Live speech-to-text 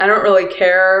I don't really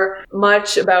care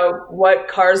much about what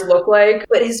cars look like,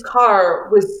 but his car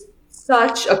was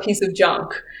such a piece of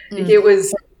junk. Like, it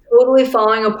was totally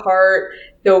falling apart.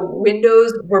 The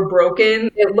windows were broken.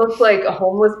 It looked like a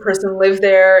homeless person lived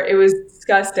there. It was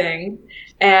disgusting.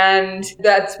 And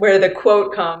that's where the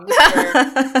quote comes, where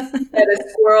that a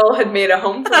squirrel had made a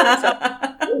home for itself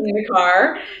in the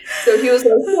car. So he was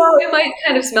like, well, it might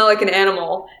kind of smell like an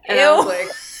animal. And I was like,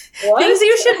 what? Things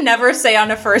you should never say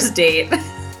on a first date.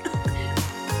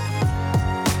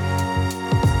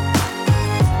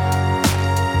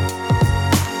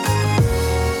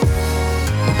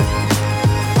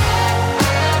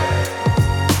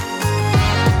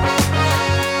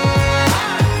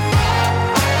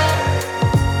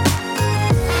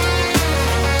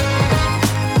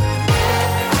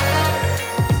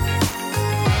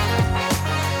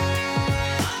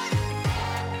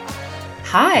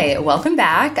 Hi, welcome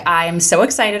back. I'm so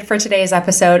excited for today's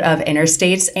episode of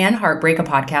Interstates and Heartbreak, a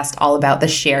podcast all about the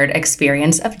shared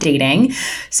experience of dating.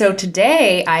 So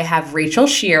today I have Rachel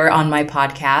Shear on my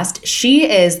podcast.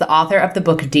 She is the author of the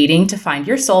book Dating to Find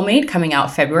Your Soulmate, coming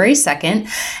out February 2nd.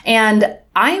 And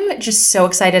I'm just so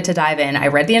excited to dive in. I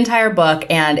read the entire book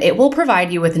and it will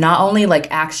provide you with not only like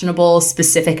actionable,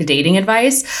 specific dating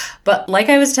advice, but like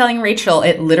I was telling Rachel,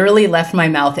 it literally left my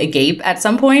mouth agape at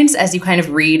some points as you kind of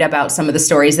read about some of the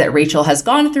stories that Rachel has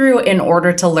gone through in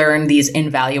order to learn these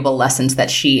invaluable lessons that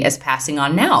she is passing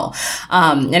on now.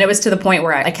 And it was to the point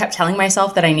where I kept telling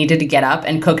myself that I needed to get up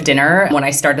and cook dinner when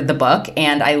I started the book,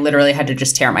 and I literally had to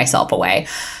just tear myself away.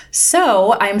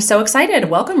 So I'm so excited.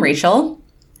 Welcome, Rachel.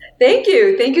 Thank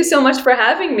you. Thank you so much for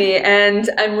having me. And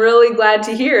I'm really glad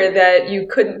to hear that you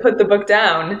couldn't put the book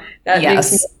down. That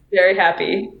makes me very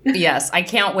happy. Yes. I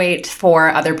can't wait for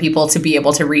other people to be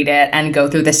able to read it and go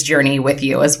through this journey with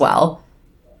you as well.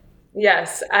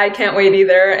 Yes, I can't wait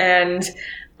either. And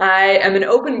I am an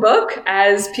open book,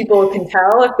 as people can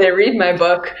tell if they read my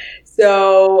book.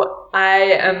 So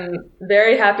I am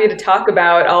very happy to talk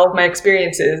about all of my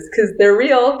experiences because they're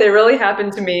real. They really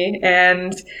happened to me.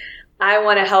 And I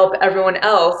want to help everyone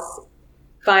else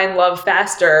find love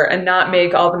faster and not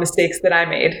make all the mistakes that I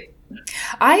made.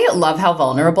 I love how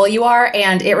vulnerable you are.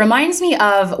 And it reminds me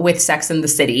of with Sex and the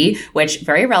City, which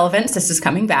very relevant, this is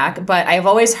coming back. But I've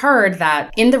always heard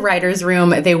that in the writer's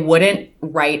room, they wouldn't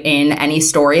write in any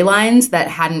storylines that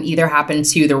hadn't either happened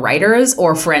to the writers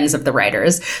or friends of the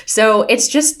writers. So it's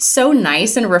just so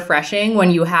nice and refreshing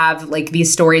when you have like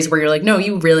these stories where you're like, no,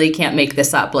 you really can't make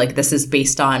this up. Like this is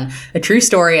based on a true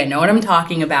story. I know what I'm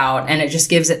talking about. And it just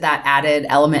gives it that added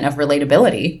element of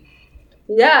relatability.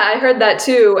 Yeah, I heard that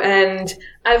too. And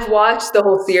I've watched the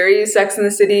whole series, Sex and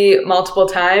the City, multiple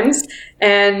times.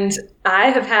 And I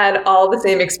have had all the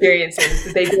same experiences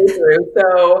that they go through.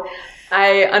 So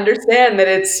I understand that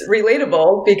it's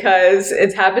relatable because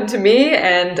it's happened to me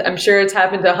and I'm sure it's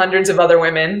happened to hundreds of other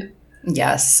women.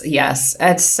 Yes, yes.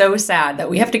 It's so sad that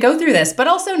we have to go through this, but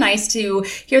also nice to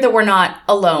hear that we're not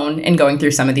alone in going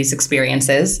through some of these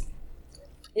experiences.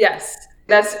 Yes.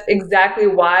 That's exactly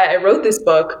why I wrote this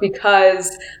book,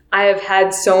 because I have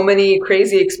had so many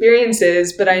crazy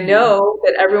experiences, but I know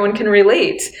that everyone can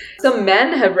relate. Some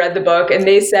men have read the book and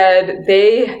they said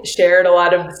they shared a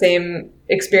lot of the same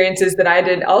experiences that I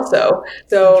did also.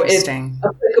 So it's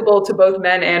applicable to both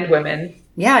men and women.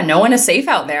 Yeah, no one is safe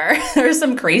out there. There's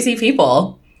some crazy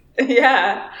people.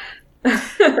 Yeah.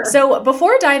 So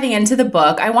before diving into the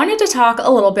book, I wanted to talk a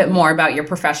little bit more about your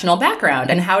professional background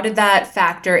and how did that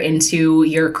factor into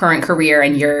your current career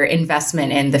and your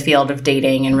investment in the field of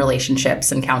dating and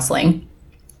relationships and counseling?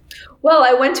 Well,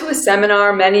 I went to a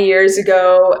seminar many years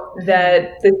ago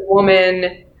that this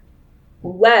woman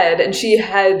led, and she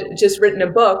had just written a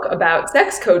book about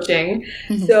sex coaching.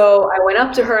 Mm-hmm. So I went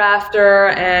up to her after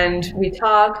and we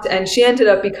talked, and she ended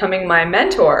up becoming my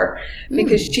mentor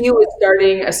because she was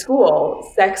starting a school,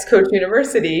 Sex Coach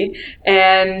University,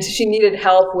 and she needed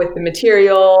help with the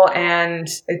material and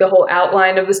the whole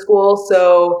outline of the school.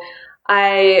 So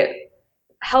I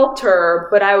helped her,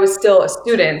 but I was still a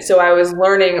student. So I was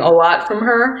learning a lot from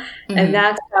her. Mm-hmm. And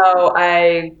that's how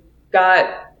I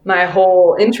got my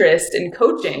whole interest in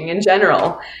coaching in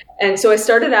general. And so I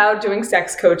started out doing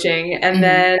sex coaching, and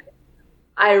then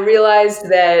I realized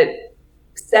that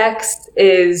sex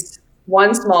is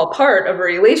one small part of a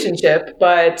relationship,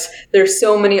 but there's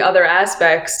so many other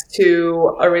aspects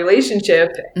to a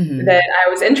relationship that I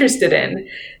was interested in.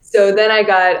 So then I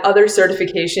got other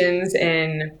certifications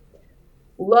in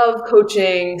love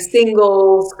coaching,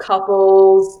 singles,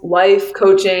 couples, life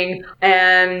coaching,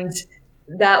 and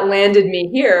that landed me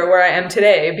here where I am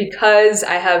today because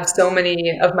I have so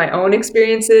many of my own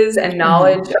experiences and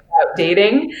knowledge about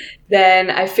dating. Then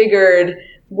I figured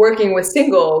working with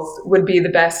singles would be the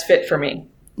best fit for me.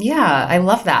 Yeah, I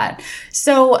love that.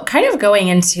 So kind of going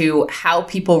into how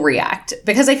people react,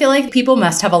 because I feel like people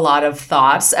must have a lot of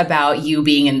thoughts about you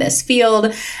being in this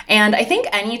field. And I think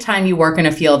anytime you work in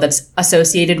a field that's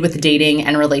associated with dating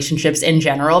and relationships in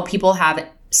general, people have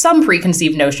some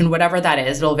preconceived notion, whatever that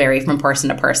is. It'll vary from person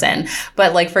to person.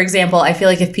 But like, for example, I feel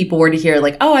like if people were to hear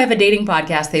like, oh, I have a dating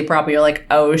podcast, they probably are like,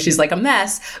 oh, she's like a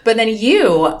mess. But then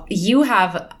you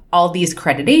have all these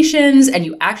accreditations and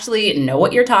you actually know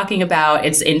what you're talking about.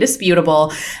 It's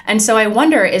indisputable. And so I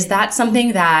wonder, is that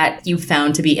something that you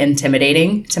found to be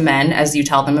intimidating to men as you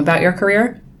tell them about your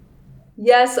career?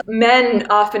 Yes, men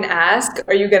often ask,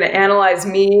 are you going to analyze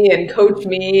me and coach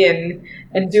me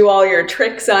and do all your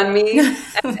tricks on me?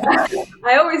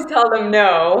 I always tell them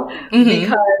no,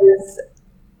 because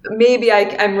maybe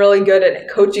I'm really good at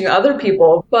coaching other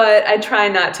people, but I try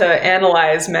not to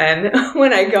analyze men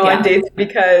when I go on dates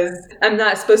because I'm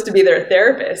not supposed to be their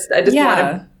therapist. I just want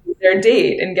to be their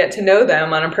date and get to know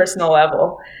them on a personal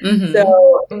level.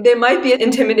 So they might be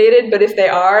intimidated, but if they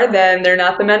are, then they're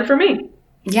not the men for me.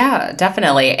 Yeah,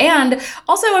 definitely. And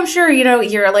also, I'm sure,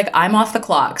 you're like, I'm off the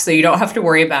clock, so you don't have to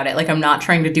worry about it. Like, I'm not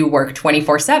trying to do work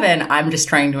 24/7. I'm just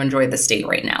trying to enjoy this date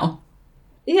right now.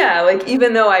 Yeah, like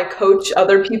even though I coach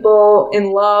other people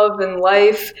in love and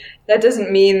life, that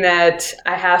doesn't mean that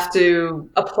I have to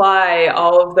apply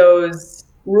all of those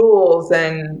rules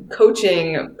and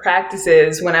coaching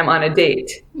practices when I'm on a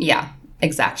date. Yeah,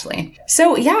 exactly.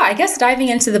 So yeah, I guess diving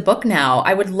into the book now,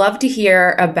 I would love to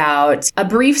hear about a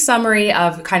brief summary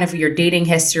of kind of your dating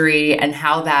history and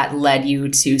how that led you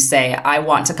to say, I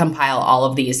want to compile all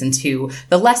of these into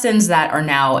the lessons that are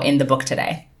now in the book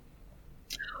today.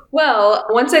 Well,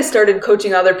 once I started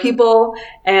coaching other people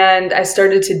and I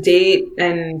started to date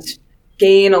and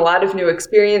gain a lot of new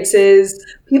experiences,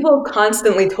 people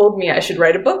constantly told me I should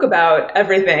write a book about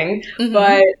everything,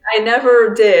 but I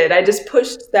never did. I just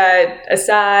pushed that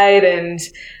aside and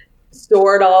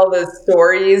stored all the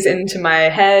stories into my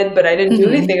head, but I didn't do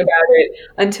anything about it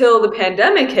until the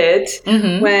pandemic hit,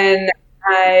 when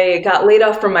I got laid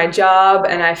off from my job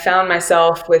and I found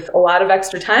myself with a lot of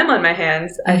extra time on my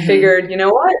hands. I figured, you know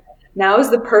what? Now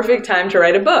is the perfect time to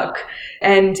write a book.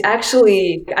 And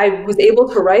actually, I was able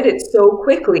to write it so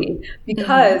quickly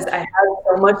because I had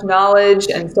so much knowledge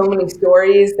and so many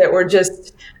stories that were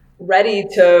just ready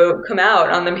to come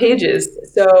out on the pages.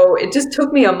 So it just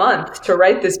took me a month to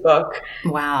write this book.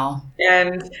 Wow.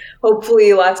 And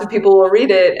hopefully lots of people will read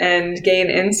it and gain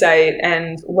insight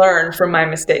and learn from my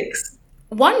mistakes.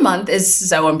 1 month is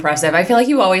so impressive. I feel like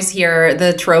you always hear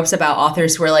the tropes about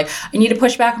authors who are like, I need to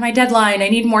push back my deadline. I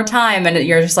need more time. And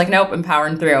you're just like, nope, I'm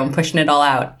powering through. I'm pushing it all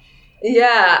out.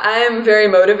 Yeah, I am very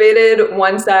motivated.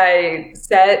 Once I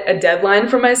set a deadline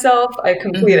for myself, I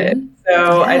complete it.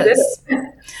 So I did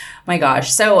it. My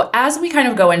gosh. So as we kind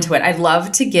of go into it, I'd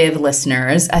love to give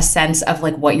listeners a sense of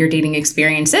like what your dating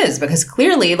experience is, because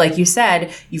clearly, like you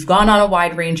said, you've gone on a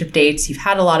wide range of dates. You've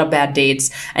had a lot of bad dates,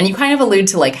 and you kind of allude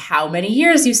to like how many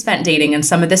years you spent dating and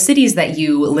some of the cities that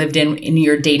you lived in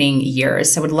your dating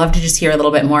years. So I would love to just hear a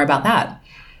little bit more about that.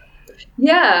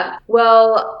 Yeah.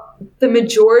 Well, the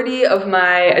majority of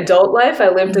my adult life, I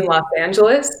lived in Los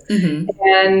Angeles,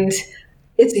 and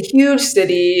it's a huge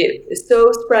city,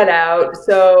 so spread out.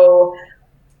 So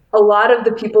a lot of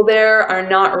the people there are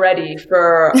not ready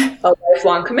for a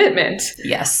lifelong commitment.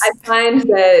 Yes. I find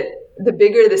that the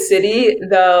bigger the city,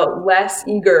 the less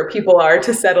eager people are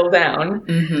to settle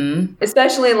down.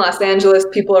 Especially in Los Angeles,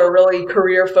 people are really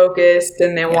career focused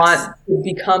and they want to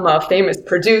become a famous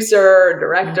producer or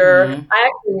director. I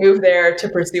actually moved there to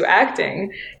pursue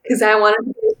acting because I wanted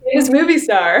to be a famous movie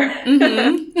star.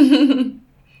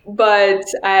 But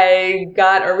I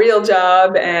got a real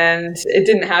job and it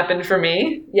didn't happen for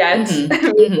me yet.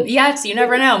 Yes, you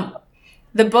never know.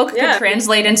 The book could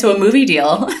translate into a movie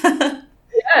deal.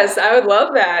 Yes, I would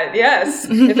love that. Yes.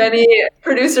 If any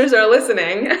producers are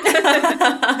listening.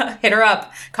 Hit her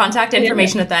up. Contact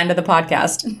information at the end of the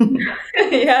podcast.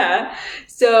 Yeah.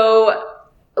 So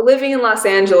living in Los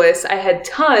Angeles, I had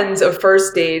tons of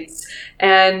first dates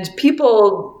and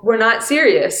people were not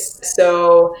serious.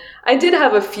 So I did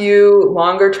have a few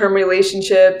longer term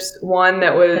relationships, one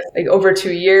that was like over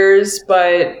 2 years,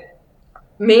 but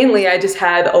mainly I just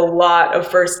had a lot of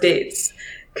first dates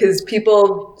because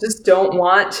people just don't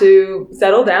want to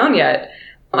settle down yet.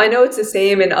 I know it's the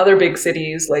same in other big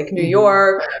cities like New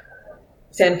York,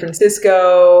 San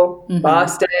Francisco,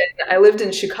 Boston. I lived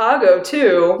in Chicago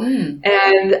too.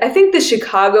 And I think the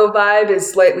Chicago vibe is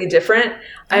slightly different.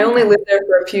 I only lived there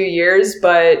for a few years,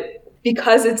 but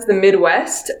because it's the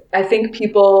Midwest, I think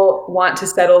people want to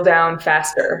settle down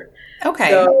faster. Okay.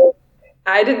 So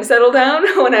I didn't settle down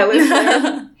when I lived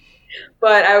there,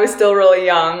 but I was still really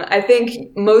young. I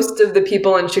think most of the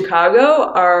people in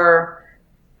Chicago are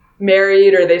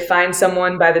married or they find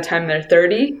someone by the time they're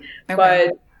 30, okay.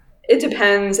 But it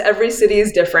depends. Every city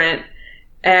is different.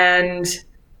 And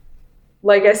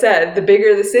like I said, the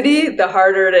bigger the city, the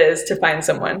harder it is to find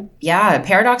someone. Yeah,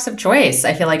 paradox of choice.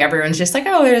 I feel like everyone's just like,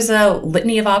 oh, there's a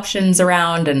litany of options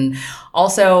around. And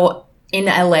also in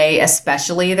LA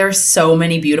especially, there's so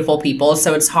many beautiful people.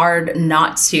 So it's hard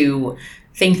not to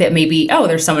think that maybe, oh,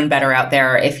 there's someone better out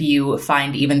there if you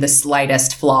find even the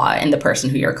slightest flaw in the person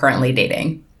who you're currently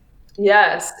dating.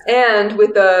 Yes. And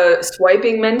with the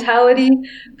swiping mentality,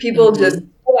 people just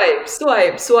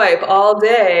swipe all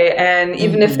day. And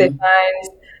even if they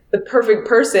find the perfect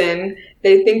person,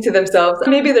 they think to themselves,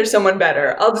 maybe there's someone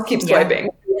better. I'll just keep swiping.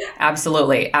 Yeah.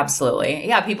 Absolutely.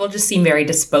 Yeah, people just seem very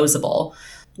disposable.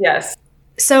 Yes.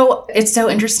 So it's so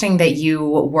interesting that you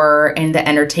were in the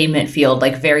entertainment field,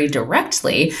 like very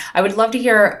directly. I would love to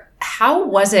hear, how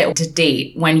was it to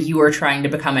date when you were trying to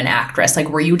become an actress? Like,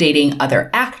 were you dating other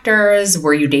actors?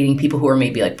 Were you dating people who were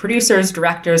maybe like producers,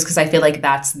 directors? Because I feel like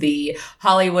that's the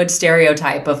Hollywood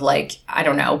stereotype of like, I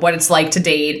don't know, what it's like to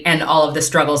date and all of the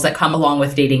struggles that come along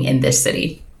with dating in this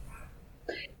city.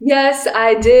 Yes,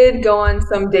 I did go on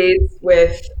some dates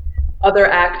with other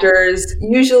actors.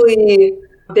 Usually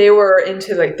they were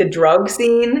into like the drug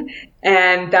scene,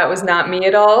 and that was not me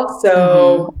at all.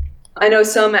 So I know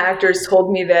some actors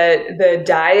told me that the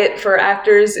diet for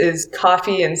actors is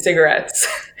coffee and cigarettes,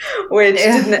 which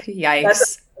didn't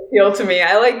appeal to me.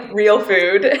 I like real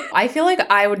food. I feel like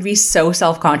I would be so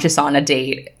self-conscious on a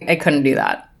date. I couldn't do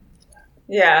that.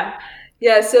 Yeah.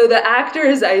 So the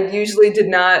actors I usually did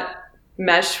not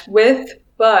mesh with,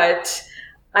 but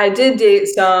I did date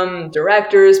some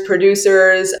directors,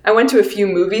 producers. I went to a few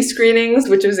movie screenings,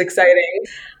 which was exciting.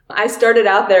 I started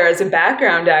out there as a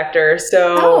background actor,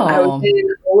 so I was in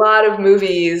a lot of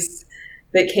movies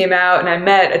that came out, and I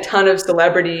met a ton of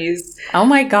celebrities. Oh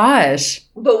my gosh.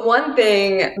 But one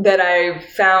thing that I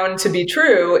found to be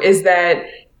true is that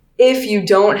if you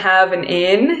don't have an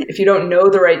in, if you don't know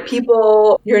the right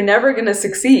people, you're never going to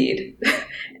succeed.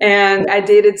 And I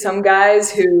dated some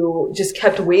guys who just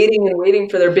kept waiting and waiting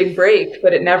for their big break,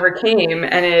 but it never came.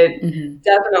 And it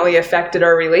definitely affected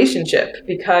our relationship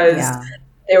because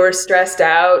they were stressed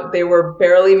out. They were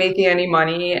barely making any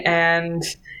money, and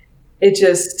it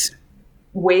just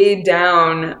weighed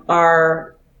down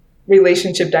our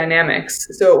relationship dynamics.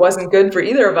 So it wasn't good for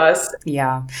either of us.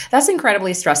 Yeah, that's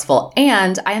incredibly stressful.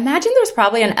 And I imagine there's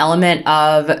probably an element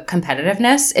of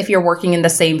competitiveness if you're working in the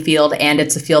same field and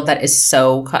it's a field that is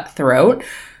so cutthroat.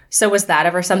 So was that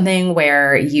ever something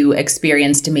where you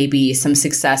experienced maybe some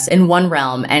success in one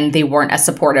realm and they weren't as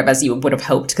supportive as you would have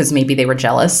hoped because maybe they were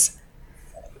jealous?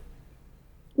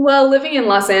 Well, living in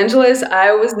Los Angeles,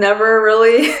 I was never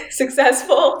really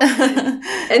successful.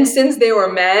 And since they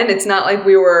were men, it's not like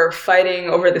we were fighting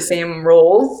over the same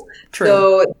roles. True.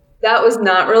 So that was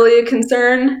not really a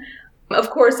concern.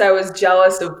 Of course, I was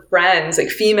jealous of friends, like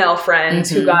female friends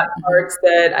who got parts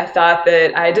that I thought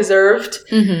that I deserved.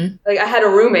 Like I had a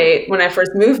roommate when I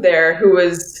first moved there who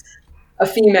was a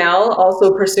female,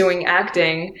 also pursuing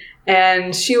acting.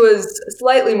 And she was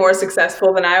slightly more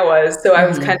successful than I was. So I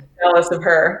was kind of jealous of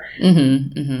her.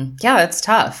 Yeah, it's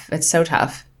tough. It's so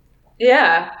tough.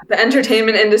 Yeah. The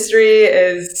entertainment industry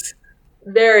is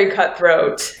very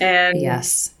cutthroat. And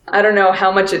I don't know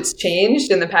how much it's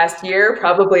changed in the past year,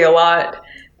 probably a lot.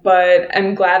 But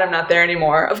I'm glad I'm not there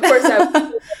anymore. Of course,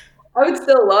 I would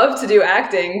still love to do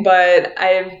acting, but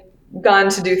I've gone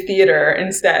to do theater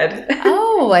instead.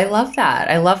 Oh, I love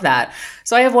that.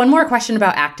 So I have one more question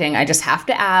about acting. I just have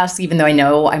to ask, even though I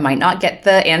know I might not get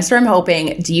the answer I'm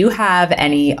hoping, do you have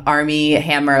any Armie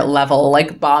Hammer level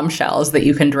like bombshells that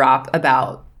you can drop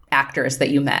about actors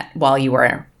that you met while you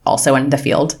were also in the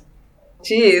field?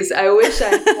 Geez, I wish I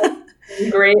had something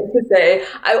great to say.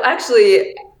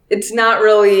 It's not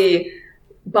really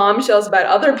bombshells about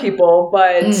other people,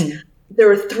 but there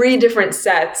were 3 different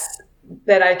sets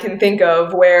that I can think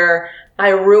of where I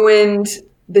ruined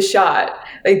the shot.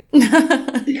 Like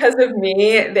because of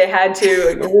me, they had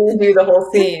to redo the whole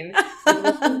scene.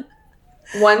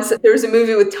 Once there was a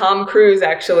movie with Tom Cruise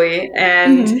actually,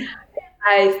 and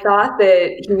I thought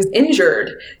that he was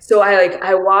injured. So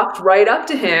I walked right up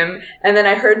to him, and then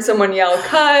I heard someone yell,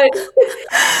 "Cut."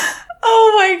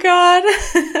 Oh my God.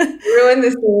 Ruined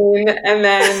the scene. And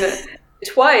then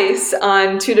twice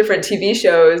on 2 different TV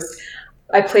shows,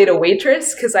 I played a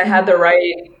waitress because I had the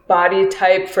right body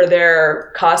type for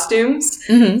their costumes.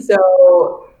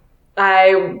 So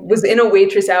I was in a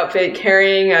waitress outfit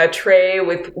carrying a tray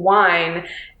with wine,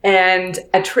 and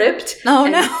I tripped. Oh,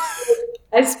 no.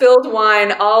 I spilled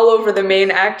wine all over the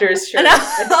main actor's shirt.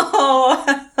 No.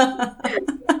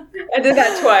 I did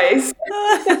that twice.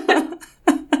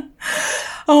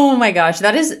 Oh my gosh,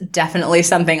 that is definitely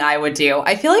something I would do.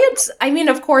 I feel like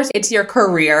of course, it's your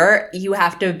career. You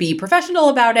have to be professional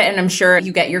about it, and I'm sure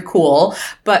you get your cool.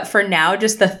 But for now,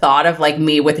 just the thought of like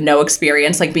me with no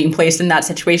experience, like being placed in that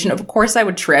situation, of course I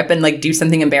would trip and like do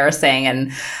something embarrassing.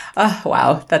 And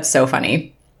wow, that's so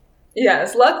funny.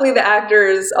 Yes, luckily the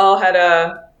actors all had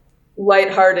a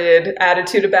lighthearted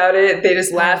attitude about it. They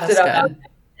just laughed it off.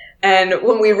 And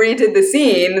when we redid the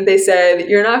scene, they said,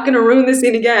 "You're not going to ruin the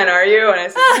scene again, are you?" And I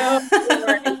said,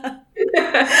 "No."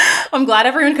 I'm glad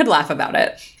everyone could laugh about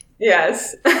it.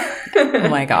 Yes. Oh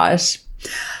my gosh.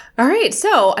 All right.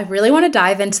 So I really want to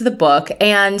dive into the book.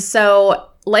 And so,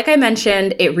 like I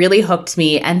mentioned, it really hooked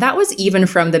me. And that was even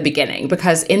from the beginning,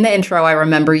 because in the intro, I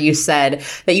remember you said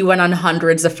that you went on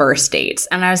hundreds of first dates.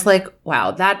 And I was like, wow,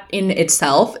 that in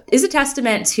itself is a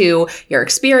testament to your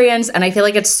experience. And I feel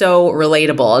like it's so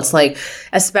relatable. It's like,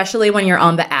 especially when you're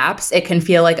on the apps, it can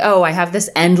feel like, oh, I have this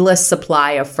endless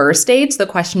supply of first dates. The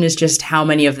question is just how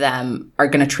many of them are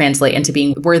going to translate into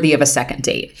being worthy of a second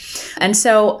date. And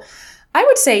so I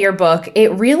would say your book,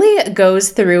 it really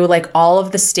goes through like all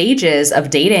of the stages of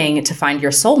dating to find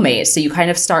your soulmate. So you kind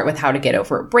of start with how to get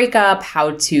over a breakup,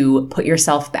 how to put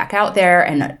yourself back out there,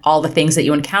 and all the things that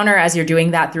you encounter as you're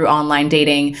doing that through online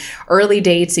dating, early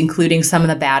dates, including some of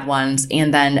the bad ones,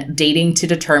 and then dating to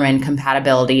determine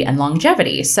compatibility and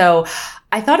longevity. So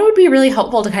I thought it would be really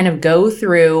helpful to kind of go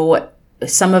through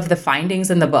some of the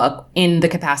findings in the book in the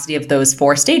capacity of those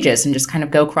 4 stages and just kind of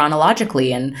go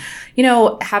chronologically and,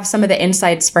 have some of the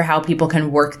insights for how people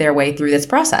can work their way through this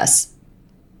process.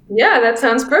 Yeah, that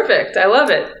sounds perfect. I love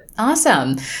it.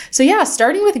 Awesome. So yeah,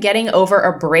 starting with getting over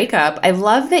a breakup, I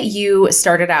love that you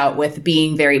started out with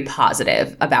being very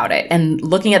positive about it and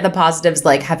looking at the positives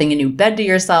like having a new bed to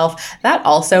yourself. That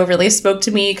also really spoke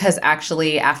to me because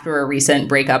actually after a recent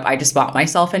breakup, I just bought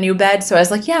myself a new bed. So I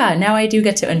was like, yeah, now I do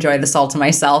get to enjoy this all to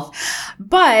myself.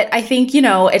 But I think,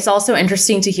 it's also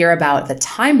interesting to hear about the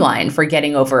timeline for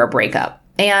getting over a breakup.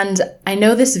 And I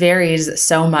know this varies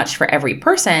so much for every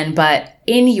person, but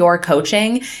in your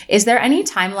coaching, is there any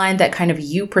timeline that kind of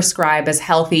you prescribe as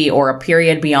healthy or a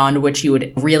period beyond which you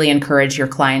would really encourage your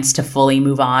clients to fully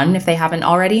move on if they haven't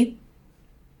already?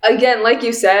 Again, like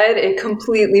you said, it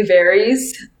completely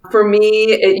varies. For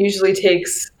me, it usually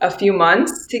takes a few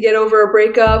months to get over a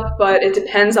breakup, but it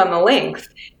depends on the length.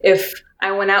 If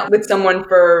I went out with someone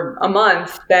for a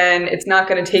month, then it's not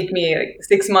going to take me like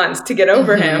 6 months to get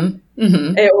over him.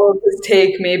 Mm-hmm. It will just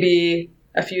take maybe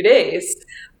a few days.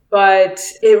 But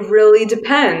it really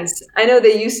depends. I know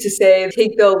they used to say,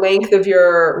 take the length of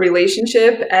your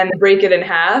relationship and break it in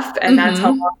half, and that's how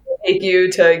long it will take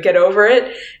you to get over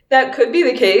it. That could be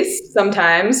the case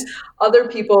sometimes. Other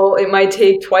people, it might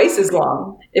take twice as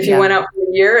long. If you went out for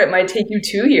a year, it might take you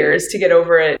 2 years to get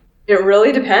over it. It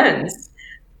really depends.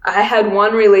 I had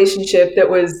one relationship that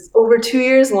was over 2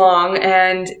 years long,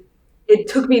 and it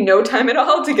took me no time at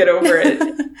all to get over it.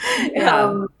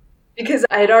 Because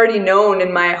I had already known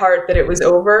in my heart that it was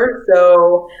over.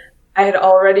 So I had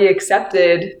already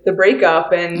accepted the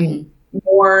breakup and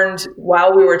mourned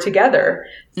while we were together.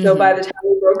 So by the time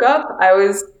we broke up, I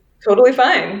was totally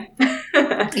fine.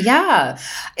 Yeah.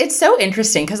 It's so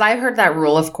interesting because I heard that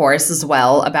rule, of course, as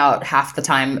well, about half the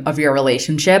time of your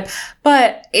relationship.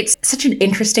 But it's such an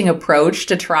interesting approach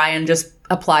to try and just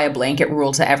apply a blanket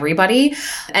rule to everybody.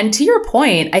 And to your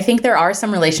point, I think there are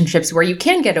some relationships where you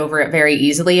can get over it very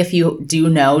easily if you do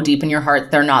know deep in your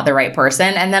heart they're not the right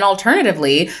person. And then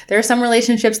alternatively, there are some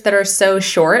relationships that are so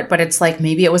short, but it's like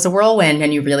maybe it was a whirlwind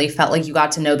and you really felt like you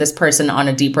got to know this person on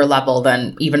a deeper level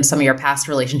than even some of your past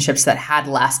relationships that had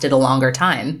lasted a longer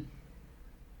time.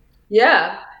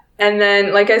 Yeah. And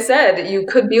then, like I said, you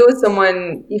could be with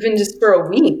someone even just for a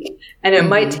week, and it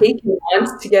might take you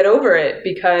months to get over it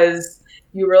because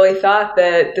you really thought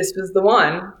that this was the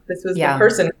one, this was the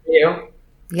person for you.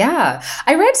 Yeah.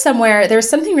 I read somewhere there's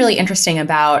something really interesting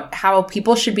about how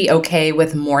people should be okay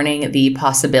with mourning the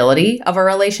possibility of a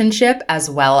relationship as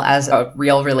well as a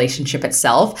real relationship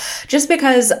itself. Just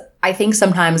because I think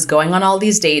sometimes going on all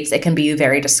these dates, it can be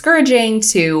very discouraging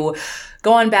to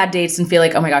go on bad dates and feel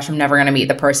like, oh my gosh, I'm never going to meet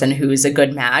the person who's a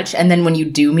good match. And then when you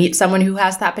do meet someone who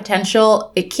has that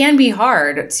potential, it can be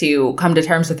hard to come to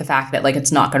terms with the fact that like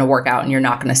it's not going to work out and you're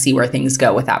not going to see where things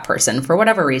go with that person for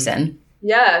whatever reason.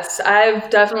 Yes, I've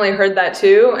definitely heard that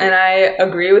too. And I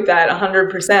agree with that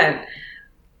 100%.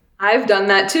 I've done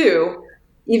that too.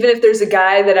 Even if there's a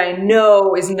guy that I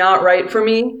know is not right for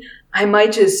me, I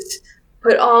might just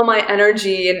put all my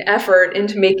energy and effort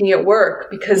into making it work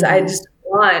because I just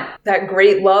want that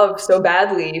great love so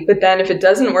badly. But then if it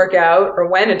doesn't work out, or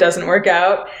when it doesn't work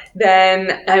out,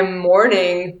 then I'm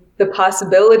mourning the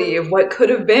possibility of what could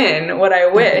have been, what I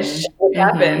wish would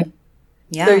happen.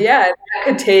 Yeah. So yeah, that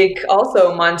could take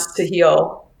also months to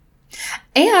heal.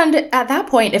 And at that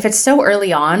point, if it's so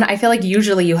early on, I feel like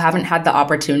usually you haven't had the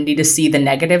opportunity to see the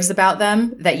negatives about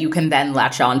them that you can then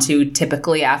latch onto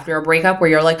typically after a breakup, where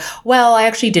you're like, well, I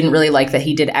actually didn't really like that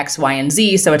he did X, Y, and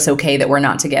Z, so it's okay that we're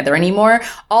not together anymore.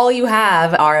 All you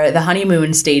have are the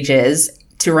honeymoon stages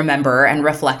to remember and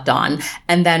reflect on,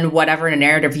 and then whatever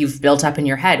narrative you've built up in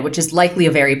your head, which is likely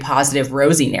a very positive,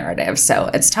 rosy narrative. So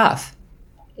it's tough.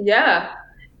 Yeah.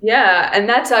 And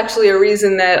that's actually a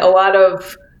reason that a lot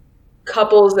of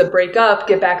couples that break up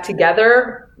get back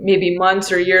together maybe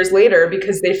months or years later,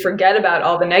 because they forget about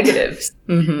all the negatives.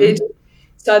 They just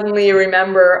suddenly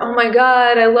remember, oh my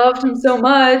God, I loved him so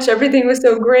much. Everything was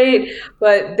so great.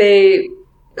 But they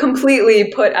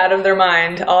completely put out of their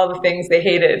mind all the things they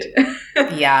hated.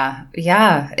 Yeah.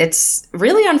 It's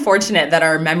really unfortunate that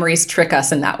our memories trick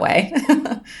us in that way.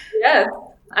 Yes.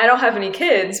 I don't have any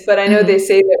kids, but I know they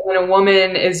say that when a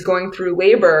woman is going through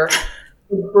labor,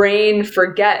 the brain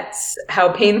forgets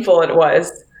how painful it was.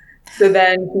 So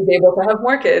then she's able to have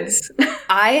more kids.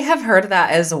 I have heard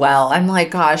that as well. I'm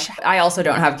like, gosh, I also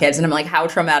don't have kids. And I'm like, how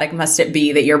traumatic must it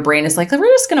be that your brain is like, we're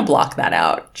just going to block that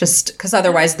out, just because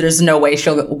otherwise there's no way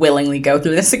she'll willingly go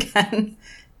through this again.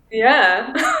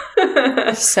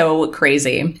 Yeah. So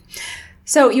crazy.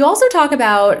 So you also talk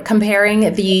about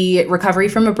comparing the recovery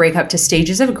from a breakup to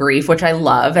stages of grief, which I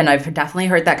love. And I've definitely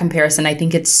heard that comparison. I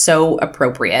think it's so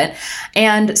appropriate.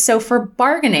 And so for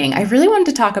bargaining, I really wanted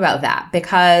to talk about that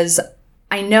because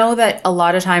I know that a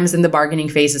lot of times in the bargaining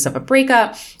phases of a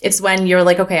breakup, it's when you're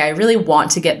like, okay, I really want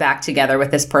to get back together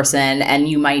with this person. And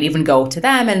you might even go to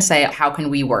them and say, how can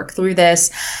we work through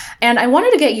this? And I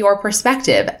wanted to get your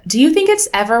perspective. Do you think it's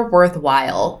ever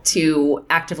worthwhile to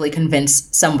actively convince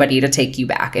somebody to take you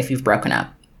back if you've broken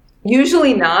up?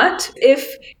 Usually not.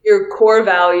 If your core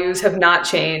values have not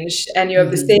changed and you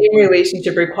have the same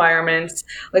relationship requirements,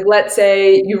 like let's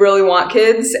say you really want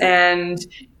kids and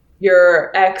your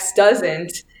ex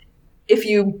doesn't, if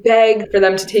you beg for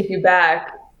them to take you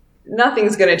back,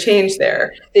 nothing's going to change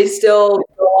there. They still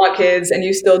want kids and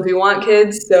you still do want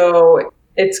kids. So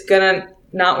it's going to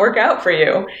not work out for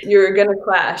you. You're going to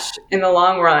clash in the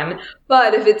long run.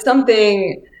 But if it's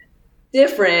something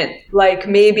different, like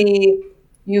maybe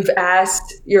you've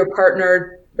asked your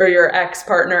partner or your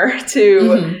ex-partner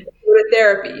to go to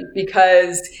therapy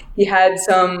because he had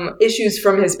some issues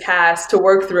from his past to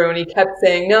work through and he kept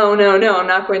saying, no, I'm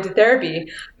not going to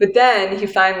therapy. But then he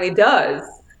finally does.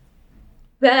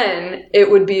 Then it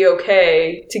would be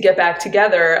okay to get back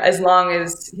together as long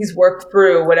as he's worked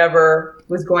through whatever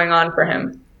was going on for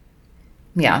him.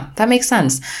 Yeah, that makes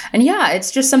sense. And yeah,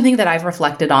 it's just something that I've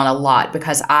reflected on a lot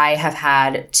because I have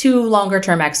had 2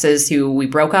 longer-term exes who we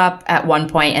broke up at one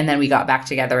point and then we got back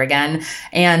together again.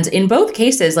 And in both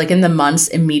cases, like in the months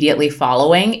immediately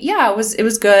following, yeah, it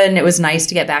was good and it was nice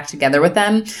to get back together with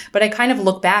them. But I kind of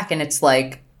look back and it's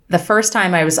like the first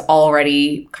time I was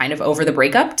already kind of over the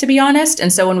breakup, to be honest.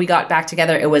 And so when we got back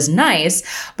together, it was nice.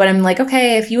 But I'm like,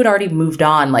 okay, if you had already moved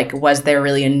on, like, was there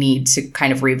really a need to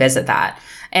kind of revisit that?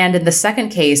 And in the second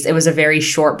case, it was a very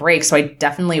short break, so I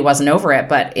definitely wasn't over it.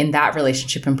 But in that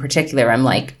relationship in particular, I'm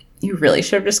like, you really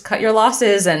should have just cut your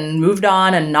losses and moved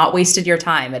on and not wasted your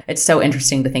time. It's so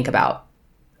interesting to think about.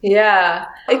 Yeah,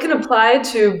 it can apply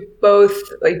to both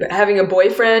like having a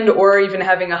boyfriend or even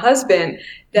having a husband,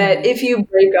 that if you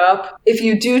break up, if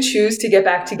you do choose to get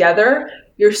back together,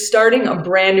 you're starting a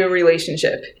brand new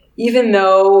relationship. Even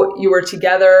though you were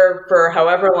together for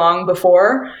however long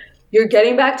before, you're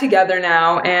getting back together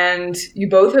now and you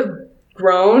both have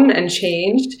grown and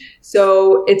changed.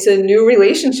 So it's a new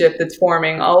relationship that's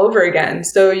forming all over again.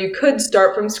 So you could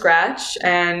start from scratch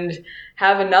and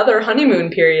have another honeymoon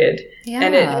period. Yeah.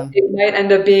 And it might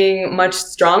end up being much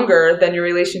stronger than your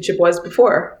relationship was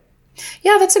before.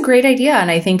 Yeah, that's a great idea. And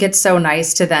I think it's so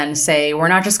nice to then say, we're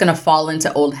not just going to fall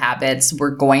into old habits.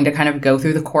 We're going to kind of go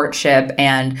through the courtship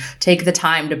and take the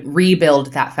time to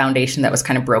rebuild that foundation that was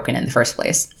kind of broken in the first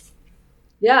place.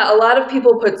 Yeah, a lot of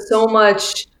people put so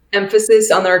much emphasis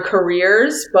on their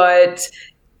careers, but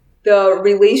the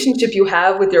relationship you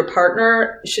have with your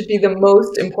partner should be the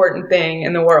most important thing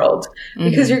in the world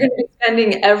because you're going to be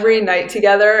spending every night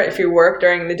together if you work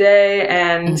during the day.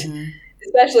 And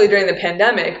especially during the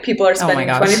pandemic, people are spending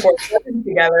 24/7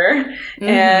 together,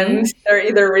 and they're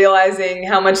either realizing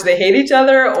how much they hate each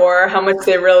other or how much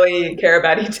they really care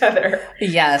about each other.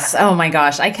 Yes. Oh my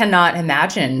gosh. I cannot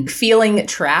imagine feeling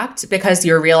trapped because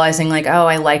you're realizing like, oh,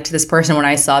 I liked this person when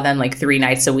I saw them like 3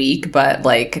 nights a week, but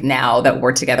like now that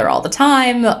we're together all the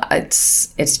time,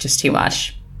 it's just too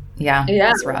much. Yeah.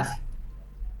 It's rough.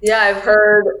 Yeah, I've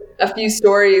heard a few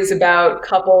stories about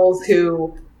couples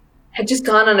who had just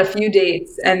gone on a few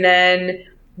dates, and then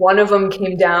one of them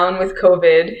came down with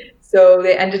COVID. So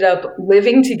they ended up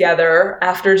living together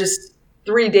after just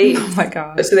 3 days. Oh my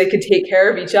God. So they could take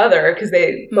care of each other because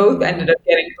they both ended up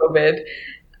getting COVID.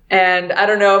 And I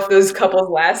don't know if those couples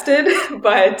lasted,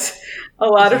 but a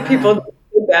lot of people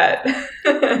did that.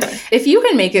 If you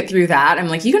can make it through that, I'm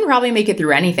like, you can probably make it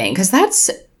through anything, because that's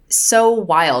so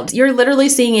wild. You're literally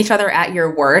seeing each other at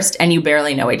your worst and you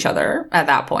barely know each other at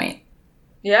that point.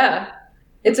 Yeah.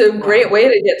 It's a great way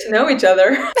to get to know each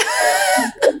other.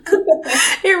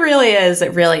 It really is.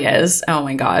 It really is. Oh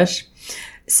my gosh.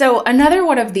 So another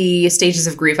one of the stages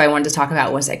of grief I wanted to talk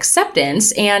about was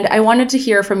acceptance. And I wanted to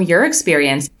hear from your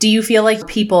experience. Do you feel like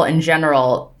people in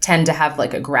general tend to have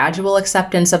like a gradual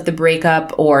acceptance of the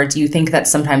breakup? Or do you think that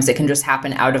sometimes it can just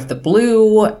happen out of the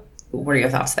blue? What are your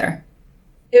thoughts there?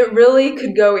 It really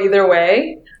could go either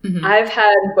way. I've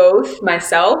had both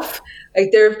myself.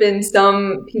 Like there have been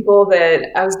some people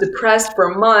that I was depressed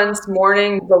for months,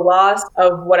 mourning the loss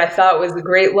of what I thought was a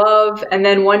great love. And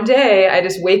then one day I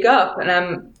just wake up and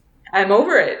I'm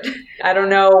over it. I don't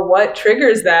know what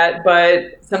triggers that,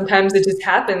 but sometimes it just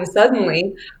happens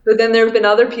suddenly. But then there have been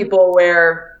other people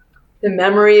where the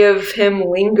memory of him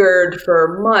lingered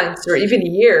for months or even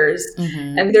years.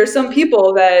 And there's some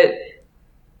people that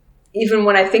even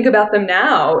when I think about them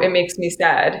now, it makes me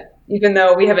sad. Even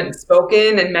though we haven't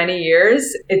spoken in many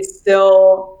years, it's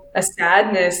still a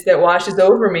sadness that washes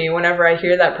over me whenever I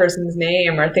hear that person's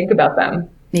name or think about them.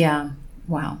 Yeah.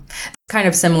 Wow. Kind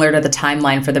of similar to the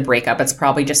timeline for the breakup. It's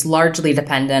probably just largely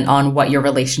dependent on what your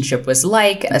relationship was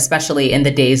like, especially in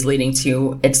the days leading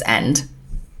to its end.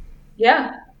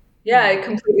 Yeah. Yeah, it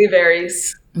completely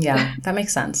varies. Yeah, that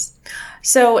makes sense.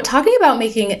 So talking about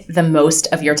making the most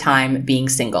of your time being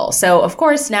single. So of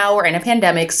course, now we're in a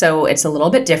pandemic, so it's a little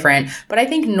bit different. But I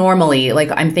think normally, like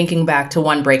I'm thinking back to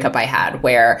one breakup I had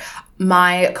where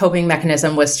my coping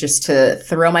mechanism was just to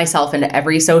throw myself into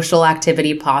every social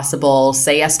activity possible,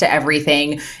 say yes to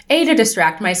everything, to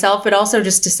distract myself, but also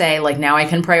just to say, like, now I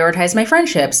can prioritize my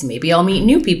friendships. Maybe I'll meet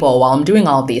new people while I'm doing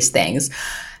all of these things.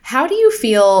 How do you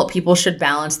feel people should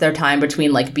balance their time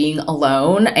between like being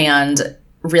alone and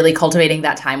really cultivating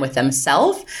that time with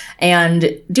themselves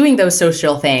and doing those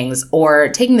social things or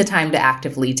taking the time to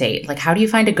actively date? Like, how do you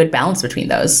find a good balance between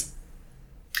those?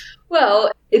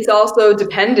 Well, it's also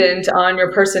dependent on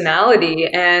your personality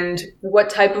and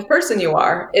what type of person you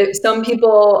are. If some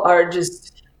people are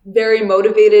just very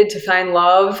motivated to find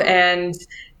love and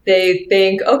they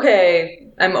think, okay,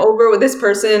 I'm over with this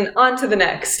person, on to the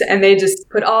next. And they just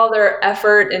put all their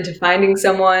effort into finding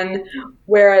someone,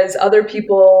 whereas other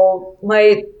people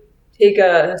might take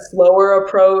a slower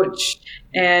approach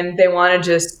and they want to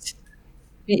just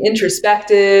be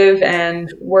introspective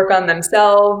and work on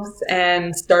themselves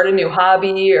and start a new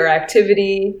hobby or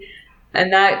activity.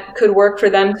 And that could work for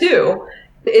them too.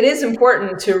 It is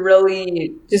important to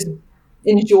really just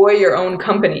enjoy your own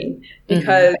company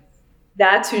because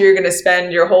that's who you're going to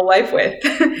spend your whole life with.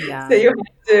 Yeah. So you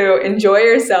have to enjoy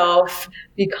yourself,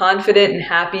 be confident and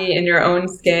happy in your own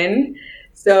skin.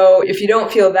 So if you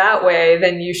don't feel that way,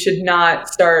 then you should not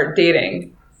start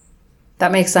dating.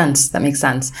 That makes sense. That makes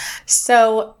sense.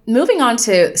 So moving on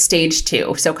to stage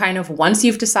 2. So kind of once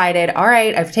you've decided, all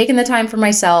right, I've taken the time for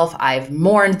myself, I've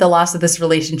mourned the loss of this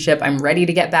relationship, I'm ready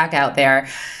to get back out there.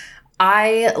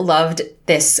 I loved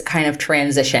this kind of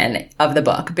transition of the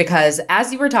book because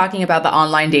as you were talking about the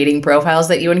online dating profiles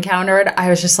that you encountered, I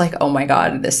was just like, oh my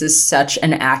God, this is such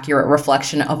an accurate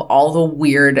reflection of all the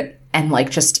weird and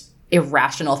like just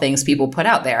irrational things people put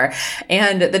out there.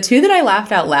 And the 2 that I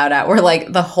laughed out loud at were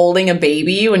like the holding a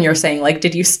baby when you're saying like,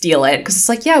 did you steal it? Because it's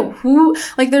like, yeah, who,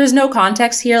 like there's no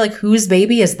context here. Like whose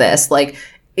baby is this? Like,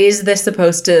 is this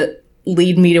supposed to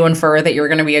lead me to infer that you're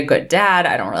going to be a good dad?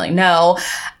 I don't really know.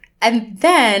 And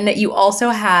then you also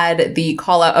had the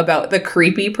call out about the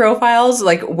creepy profiles,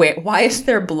 like, wait, why is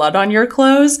there blood on your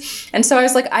clothes? And so I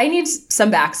was like, I need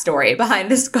some backstory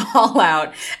behind this call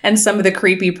out and some of the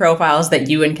creepy profiles that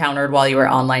you encountered while you were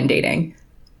online dating.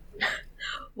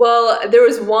 Well, there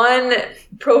was one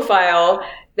profile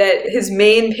that his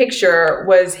main picture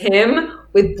was him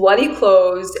with bloody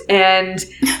clothes and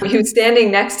he was standing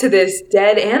next to this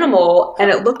dead animal and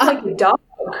it looked like a dog.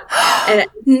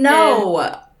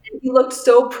 dog. And he looked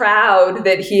so proud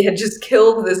that he had just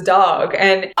killed this dog.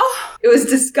 And it was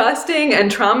disgusting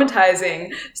and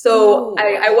traumatizing. So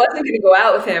I wasn't going to go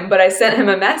out with him, but I sent him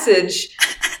a message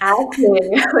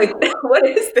asking, like, what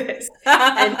is this?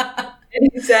 And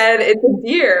he said, it's a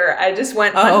deer. I just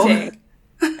went hunting.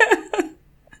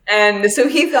 And so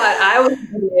he thought I was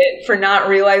an idiot for not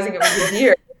realizing it was a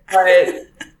deer. But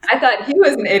I thought he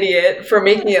was an idiot for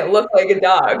making it look like a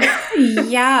dog.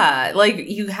 Yeah, like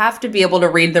you have to be able to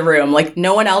read the room. Like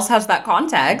no one else has that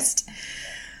context.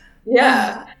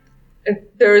 Yeah.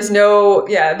 There was no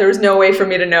way for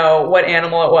me to know what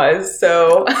animal it was.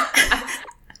 So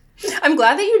I'm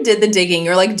glad that you did the digging.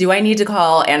 You're like, do I need to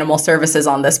call animal services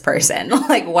on this person?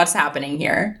 Like what's happening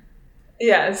here?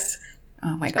 Yes.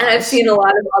 Oh my gosh. And I've seen a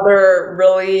lot of other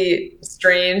really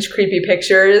strange, creepy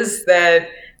pictures that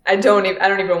I don't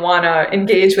even want to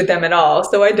engage with them at all.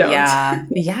 So I don't. Yeah.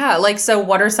 Yeah. Like, so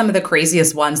what are some of the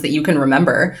craziest ones that you can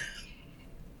remember?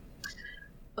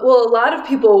 Well, a lot of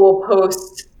people will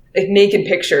post like naked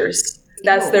pictures.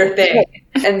 That's their thing.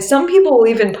 And some people will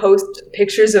even post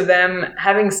pictures of them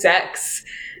having sex.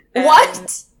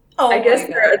 What? I guess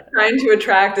they're trying to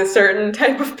attract a certain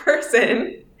type of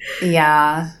person.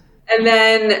 Yeah. And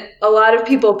then a lot of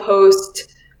people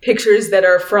post pictures that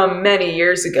are from many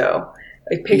years ago.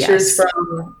 Like pictures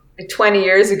from 20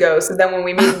 years ago. So then when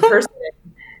we meet in person,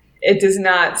 it does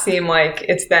not seem like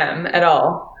it's them at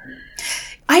all.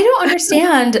 I don't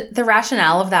understand the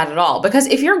rationale of that at all. Because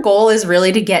if your goal is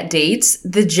really to get dates,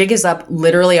 the jig is up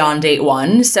literally on date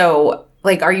one. So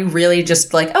like, are you really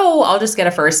just like, oh, I'll just get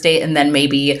a first date and then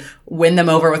maybe win them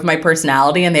over with my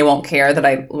personality and they won't care that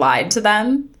I lied to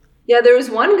them? Yeah, there was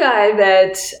one guy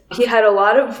that he had a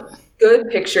lot of good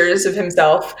pictures of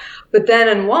himself, but then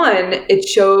in one, it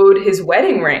showed his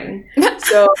wedding ring.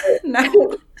 So,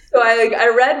 so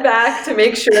I read back to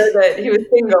make sure that he was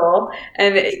single,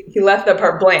 and he left that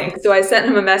part blank. So I sent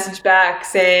him a message back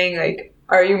saying, like,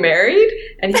 are you married?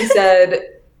 And he said,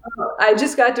 I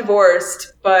just got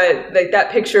divorced, but like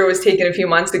that picture was taken a few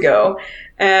months ago.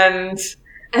 And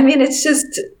I mean, it's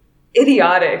just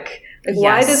idiotic. Like,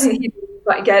 why doesn't he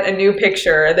get a new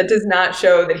picture that does not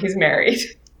show that he's married?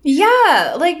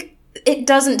 Yeah, like it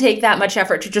doesn't take that much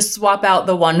effort to just swap out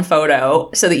the one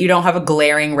photo so that you don't have a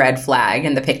glaring red flag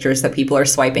in the pictures that people are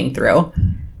swiping through.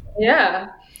 Yeah.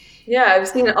 Yeah, I've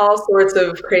seen all sorts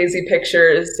of crazy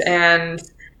pictures, and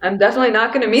I'm definitely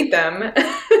not going to meet them.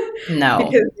 No.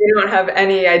 Because they don't have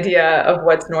any idea of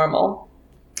what's normal.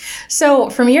 So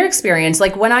from your experience,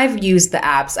 like when I've used the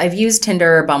apps, I've used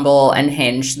Tinder, Bumble, and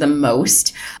Hinge the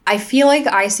most. I feel like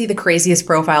I see the craziest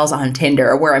profiles on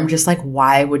Tinder where I'm just like,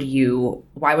 why would you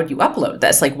upload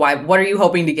this? Like, what are you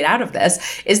hoping to get out of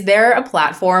this? Is there a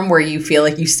platform where you feel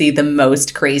like you see the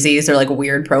most crazies or like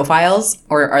weird profiles,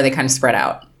 or are they kind of spread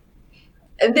out?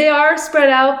 They are spread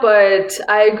out, but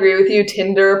I agree with you.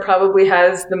 Tinder probably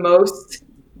has the most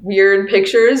weird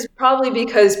pictures, probably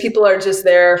because people are just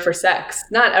there for sex.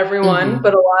 Not everyone,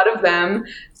 but a lot of them.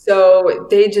 So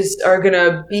they just are going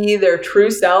to be their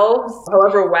true selves,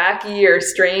 however wacky or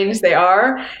strange they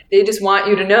are. They just want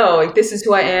you to know, like, this is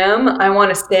who I am. I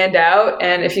want to stand out.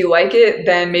 And if you like it,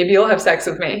 then maybe you'll have sex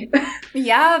with me.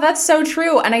 Yeah, that's so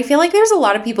true. And I feel like there's a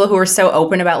lot of people who are so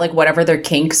open about like whatever their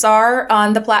kinks are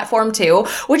on the platform too,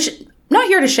 which not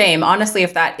here to shame. Honestly,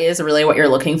 if that is really what you're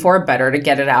looking for, better to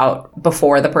get it out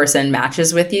before the person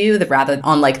matches with you rather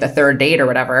on like the third date or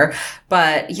whatever.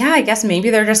 But yeah, I guess maybe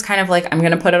they're just kind of like, I'm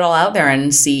going to put it all out there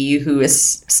and see who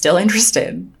is still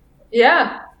interested.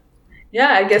 Yeah. Yeah,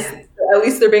 I guess at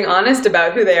least they're being honest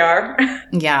about who they are.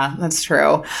 Yeah, that's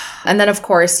true. And then, of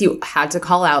course, you had to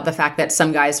call out the fact that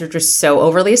some guys are just so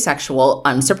overly sexual,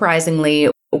 unsurprisingly.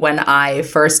 When I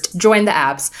first joined the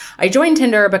apps, I joined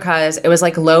Tinder because it was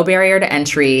like low barrier to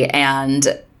entry. And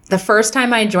the first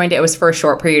time I joined it was for a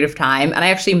short period of time. And I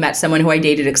actually met someone who I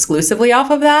dated exclusively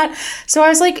off of that. So I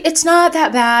was like, it's not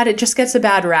that bad. It just gets a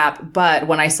bad rap. But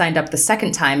when I signed up the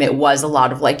second time, it was a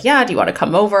lot of like, yeah, do you want to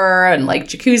come over and like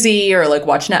jacuzzi or like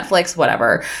watch Netflix,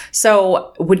 whatever.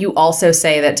 So would you also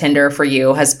say that Tinder for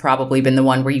you has probably been the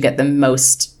one where you get the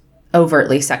most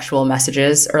overtly sexual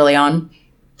messages early on?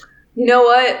 You know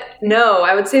what? No,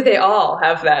 I would say they all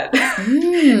have that.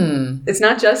 It's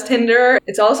not just Tinder.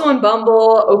 It's also on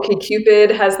Bumble.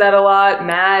 OkCupid has that a lot.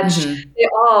 Match. They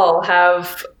all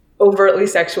have overtly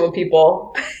sexual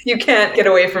people. You can't get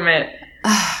away from it.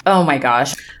 Oh my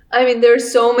gosh. I mean,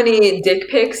 there's so many dick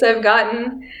pics I've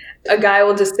gotten. A guy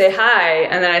will just say hi,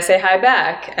 and then I say hi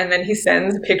back, and then he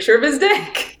sends a picture of his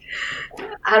dick.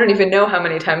 I don't even know how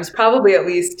many times. Probably at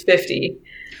least 50.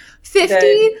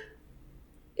 50?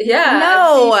 Yeah.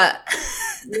 No.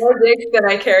 more dicks than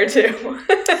I care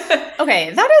to.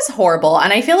 Okay, that is horrible.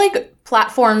 And I feel like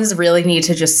platforms really need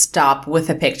to just stop with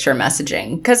the picture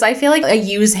messaging, because I feel like I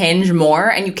use Hinge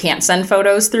more and you can't send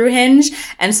photos through Hinge.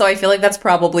 And so I feel like that's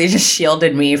probably just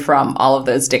shielded me from all of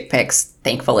those dick pics,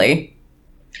 thankfully.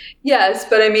 Yes,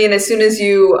 but I mean, as soon as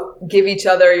you give each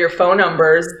other your phone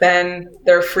numbers, then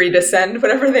they're free to send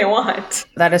whatever they want.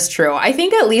 That is true. I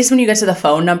think at least when you get to the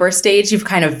phone number stage, you've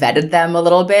kind of vetted them a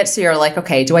little bit. So you're like,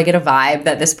 okay, do I get a vibe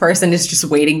that this person is just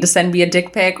waiting to send me a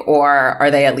dick pic, or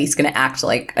are they at least going to act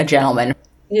like a gentleman?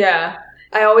 Yeah.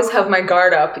 I always have my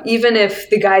guard up, even if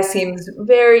the guy seems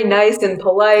very nice and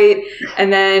polite,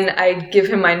 and then I give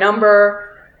him my number.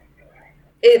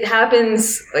 It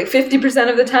happens like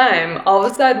 50% of the time. All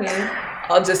of a sudden,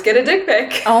 I'll just get a dick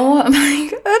pic. Oh my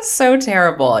God, that's so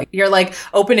terrible. You're like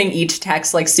opening each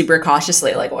text like super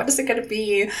cautiously, like, what is it going to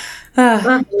be?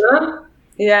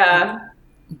 Yeah.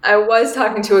 I was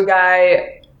talking to a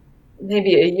guy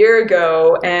maybe a year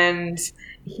ago, and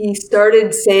he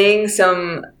started saying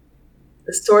some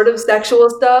sort of sexual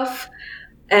stuff.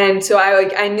 And so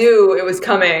I knew it was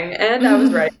coming, and I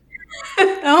was right.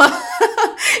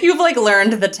 You've like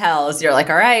learned the tells. You're like,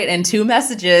 all right, and 2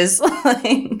 messages.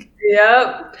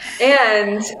 Yep.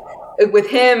 And with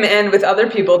him and with other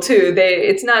people too,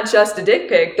 it's not just a dick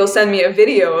pic. They'll send me a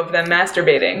video of them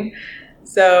masturbating.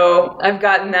 So I've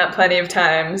gotten that plenty of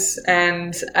times,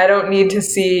 and I don't need to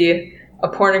see a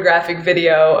pornographic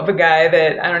video of a guy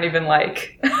that I don't even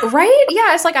like. Right?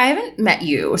 Yeah, it's like I haven't met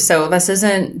you, so this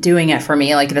isn't doing it for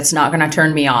me. Like, that's not going to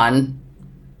turn me on.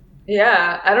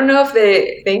 Yeah, I don't know if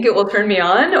they think it will turn me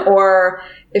on or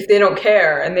if they don't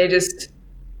care and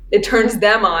it turns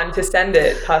them on to send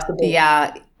it, possibly.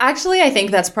 Yeah, actually, I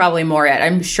think that's probably more it.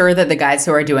 I'm sure that the guys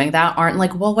who are doing that aren't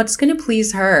like, well, what's going to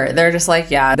please her? They're just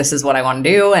like, yeah, this is what I want to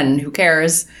do, and who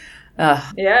cares?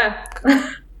 Yeah.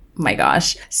 My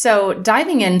gosh. So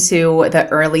diving into the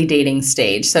early dating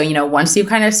stage. So, once you've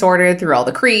kind of sorted through all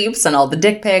the creeps and all the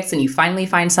dick pics and you finally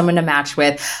find someone to match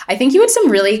with, I think you had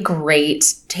some really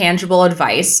great tangible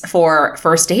advice for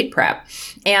first date prep.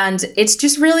 And it's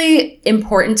just really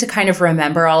important to kind of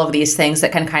remember all of these things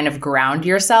that can kind of ground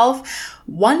yourself.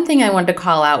 One thing I wanted to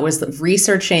call out was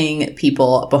researching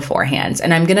people beforehand.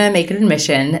 And I'm going to make an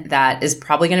admission that is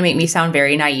probably going to make me sound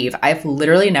very naive. I've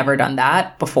literally never done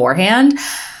that beforehand.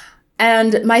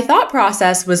 And my thought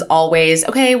process was always,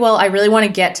 okay, well, I really want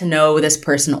to get to know this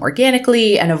person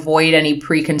organically and avoid any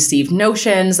preconceived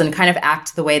notions and kind of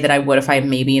act the way that I would if I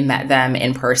maybe met them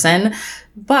in person.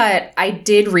 But I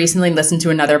did recently listen to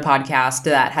another podcast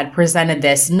that had presented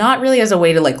this not really as a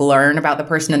way to like learn about the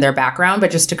person and their background,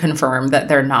 but just to confirm that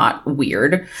they're not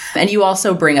weird. And you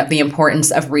also bring up the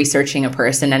importance of researching a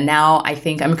person. And now I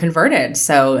think I'm converted.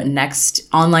 So next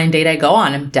online date I go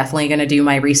on, I'm definitely going to do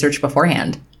my research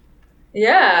beforehand.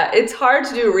 Yeah, it's hard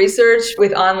to do research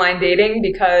with online dating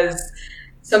because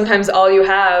sometimes all you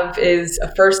have is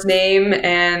a first name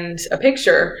and a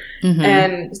picture. Mm-hmm.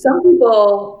 And some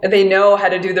people, they know how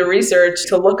to do the research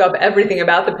to look up everything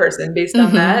about the person based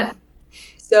on that.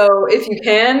 So if you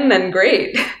can, then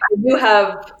great. I do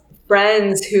have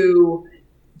friends who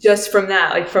just from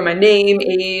that, like from a name,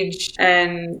 age,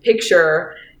 and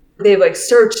picture, they've like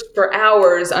searched for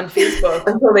hours on Facebook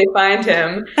until they find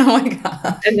him. Oh my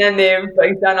God. And then they've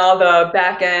like done all the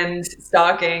back end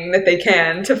stalking that they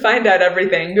can to find out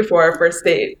everything before our first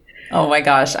date. Oh my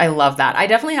gosh. I love that. I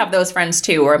definitely have those friends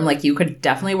too, where I'm like, you could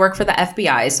definitely work for the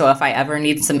FBI. So if I ever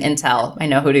need some intel, I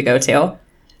know who to go to.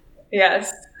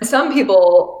 Yes. Some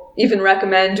people even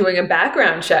recommend doing a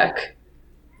background check.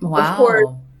 Wow. Of course,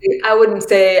 I wouldn't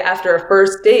say after a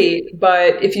first date,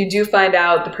 but if you do find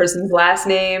out the person's last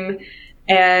name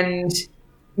and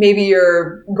maybe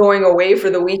you're going away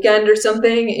for the weekend or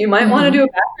something, you might want to do a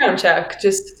background check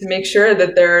just to make sure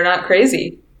that they're not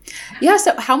crazy. Yeah.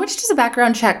 So how much does a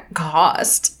background check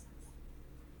cost?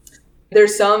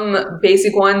 There's some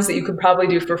basic ones that you could probably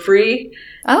do for free.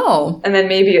 Oh. And then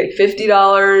maybe like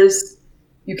 $50.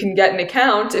 You can get an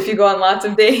account if you go on lots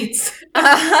of dates.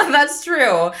 That's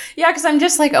true. Yeah, because I'm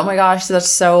just like, oh my gosh, there's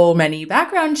so many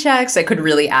background checks. It could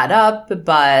really add up,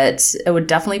 but it would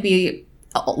definitely be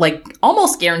like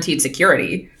almost guaranteed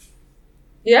security.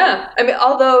 Yeah. I mean,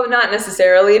 although not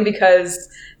necessarily, because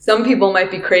some people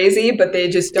might be crazy, but they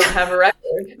just don't have a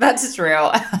record. That's true.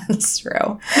 That's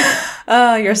true.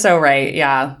 Oh, you're so right.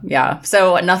 Yeah. Yeah.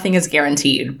 So nothing is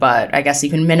guaranteed, but I guess you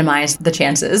can minimize the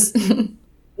chances.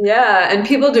 Yeah, and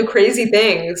people do crazy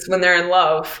things when they're in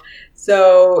love.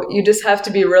 So you just have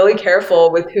to be really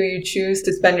careful with who you choose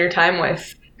to spend your time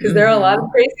with, because there are a lot of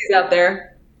crazies out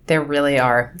there. There really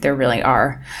are. There really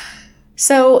are.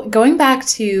 So going back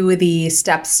to the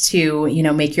steps to,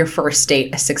 make your first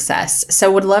date a success.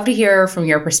 So would love to hear from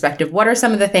your perspective, what are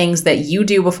some of the things that you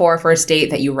do before a first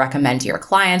date that you recommend to your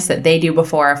clients that they do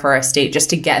before a first date just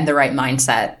to get in the right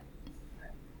mindset?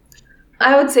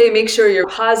 I would say make sure you're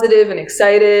positive and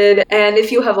excited. And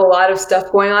if you have a lot of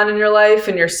stuff going on in your life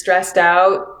and you're stressed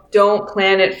out, don't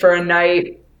plan it for a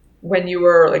night when you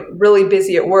were like really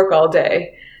busy at work all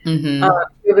day. Mm-hmm.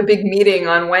 You have a big meeting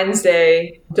on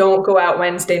Wednesday. Don't go out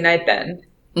Wednesday night then.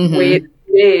 Mm-hmm. Wait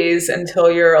days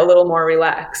until you're a little more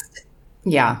relaxed.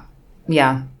 Yeah.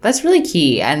 That's really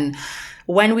key. And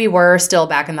when we were still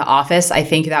back in the office, I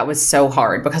think that was so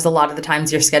hard because a lot of the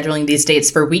times you're scheduling these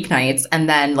dates for weeknights and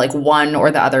then like one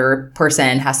or the other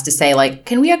person has to say like,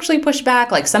 can we actually push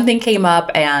back? Like something came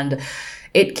up and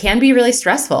it can be really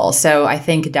stressful. So I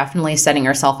think definitely setting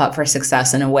yourself up for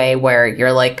success in a way where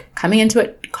you're like coming into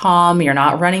it calm, you're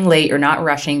not running late, you're not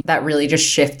rushing, that really just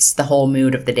shifts the whole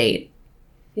mood of the date.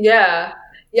 Yeah.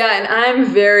 Yeah, and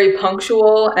I'm very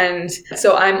punctual, and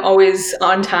so I'm always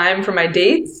on time for my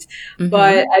dates. Mm-hmm.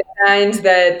 But I find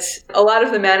that a lot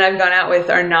of the men I've gone out with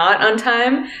are not on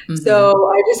time. Mm-hmm.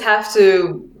 So I just have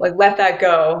to like let that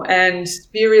go and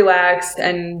be relaxed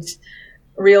and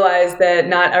realize that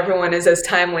not everyone is as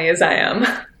timely as I am.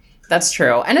 That's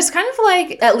true. And it's kind of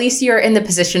like, at least you're in the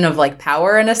position of like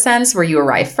power in a sense where you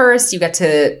arrive first, you get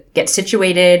to get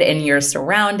situated in your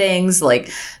surroundings,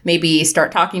 like maybe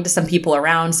start talking to some people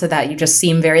around so that you just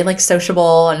seem very like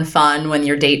sociable and fun when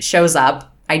your date shows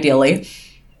up, ideally.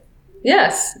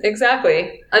 Yes,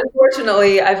 exactly.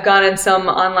 Unfortunately, I've gone on some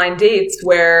online dates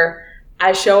where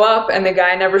I show up and the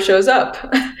guy never shows up.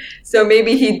 So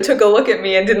maybe he took a look at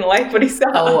me and didn't like what he saw.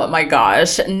 Oh my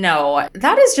gosh. No,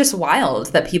 that is just wild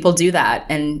that people do that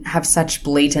and have such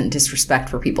blatant disrespect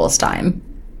for people's time.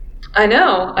 I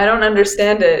know. I don't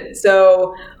understand it.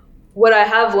 So what I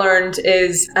have learned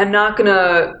is I'm not going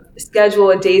to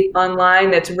schedule a date online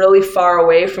that's really far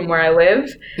away from where I live.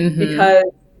 Mm-hmm. Because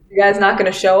the guy's not going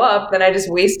to show up, then I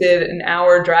just wasted an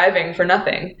hour driving for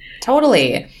nothing.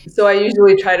 Totally. So I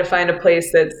usually try to find a place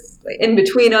that's in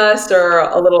between us or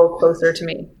a little closer to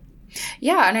me.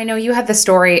 Yeah. And I know you had the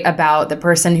story about the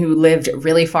person who lived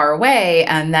really far away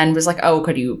and then was like, oh,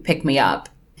 could you pick me up?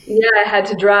 Yeah, I had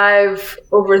to drive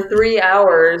over 3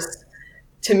 hours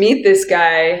to meet this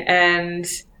guy. And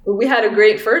we had a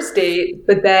great first date,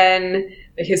 but then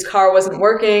his car wasn't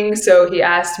working, so he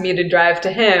asked me to drive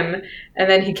to him, and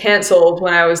then he canceled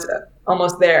when I was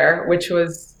almost there, which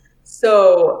was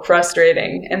so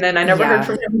frustrating. And then I never heard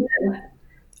from him again.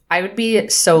 I would be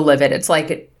so livid. It's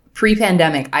like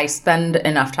pre-pandemic, I spend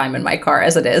enough time in my car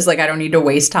as it is. Like I don't need to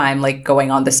waste time like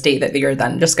going on this date that you're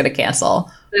then just going to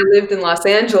cancel. I lived in Los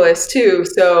Angeles too,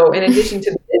 so in addition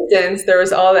to the distance, there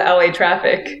was all the LA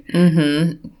traffic.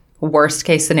 Mm-hmm. Worst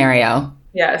case scenario.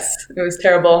 Yes, it was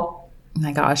terrible. Oh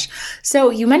my gosh. So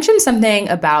you mentioned something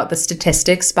about the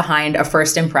statistics behind a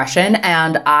first impression,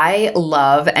 and I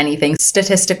love anything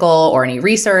statistical or any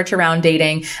research around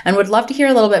dating and would love to hear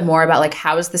a little bit more about like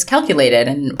how is this calculated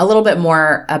and a little bit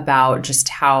more about just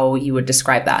how you would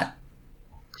describe that.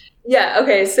 Yeah.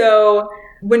 Okay. So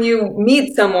when you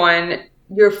meet someone,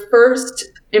 your first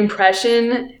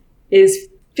impression is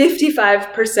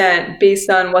 55% based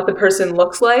on what the person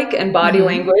looks like and body mm-hmm.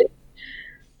 language.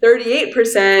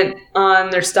 38% on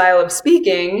their style of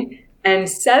speaking, and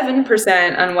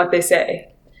 7% on what they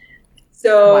say.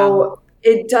 So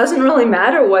It doesn't really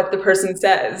matter what the person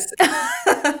says.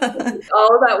 It's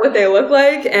all about what they look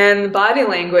like and body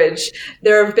language.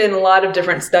 There have been a lot of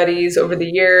different studies over the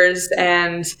years,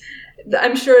 and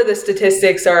I'm sure the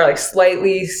statistics are like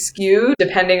slightly skewed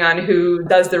depending on who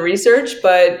does the research,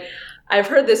 but I've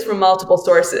heard this from multiple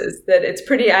sources that it's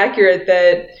pretty accurate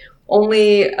that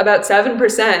only about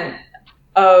 7%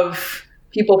 of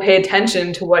people pay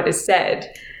attention to what is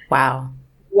said. Wow.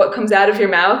 What comes out of your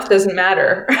mouth doesn't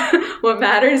matter. What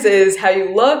matters is how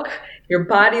you look, your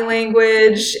body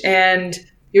language, and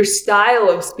your style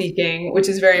of speaking, which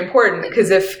is very important. Because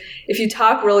if you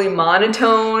talk really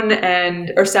monotone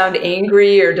or sound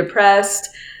angry or depressed,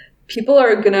 people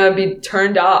are going to be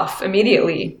turned off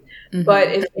immediately. Mm-hmm. But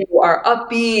if you are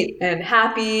upbeat and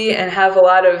happy and have a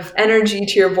lot of energy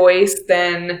to your voice,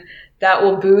 then that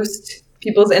will boost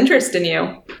people's interest in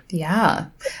you. Yeah,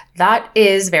 that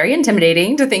is very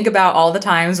intimidating to think about all the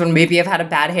times when maybe I've had a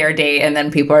bad hair date and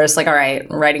then people are just like, all right,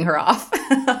 writing her off.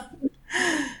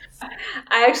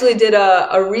 I actually did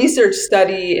a research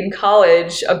study in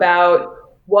college about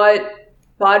what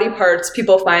body parts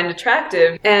people find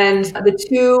attractive. And the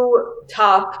two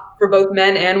top for both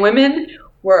men and women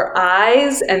were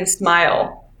eyes and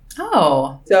smile.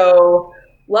 Oh. So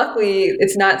luckily,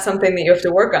 it's not something that you have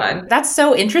to work on. That's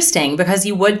so interesting because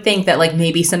you would think that like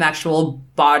maybe some actual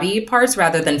body parts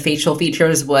rather than facial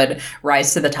features would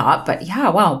rise to the top. But yeah,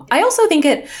 wow. I also think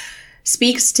it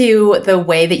speaks to the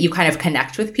way that you kind of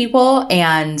connect with people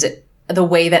and the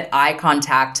way that eye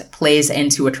contact plays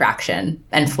into attraction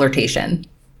and flirtation.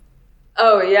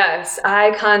 Oh, yes.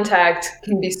 Eye contact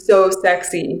can be so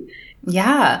sexy.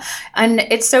 Yeah. And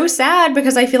it's so sad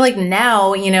because I feel like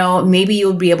now, maybe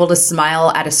you'll be able to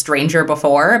smile at a stranger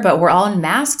before, but we're all in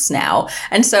masks now.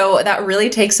 And so that really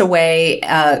takes away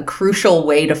a crucial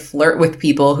way to flirt with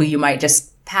people who you might just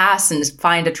pass and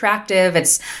find attractive.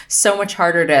 It's so much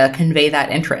harder to convey that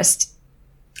interest.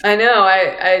 I know.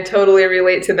 I totally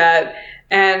relate to that.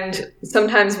 And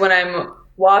sometimes when I'm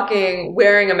walking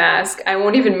wearing a mask, I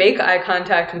won't even make eye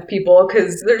contact with people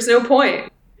because there's no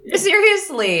point.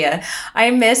 Seriously, I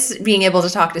miss being able to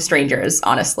talk to strangers,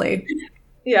 honestly.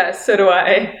 Yeah, so do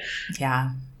I.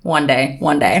 Yeah, one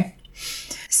day.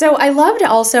 So I loved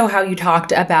also how you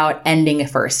talked about ending a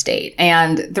first date.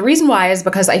 And the reason why is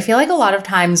because I feel like a lot of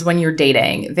times when you're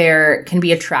dating, there can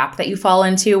be a trap that you fall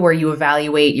into where you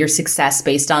evaluate your success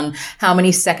based on how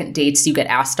many second dates you get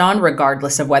asked on,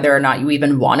 regardless of whether or not you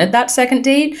even wanted that second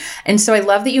date. And so I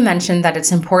love that you mentioned that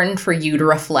it's important for you to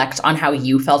reflect on how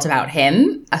you felt about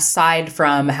him, aside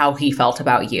from how he felt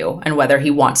about you and whether he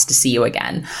wants to see you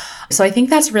again. So I think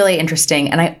that's really interesting.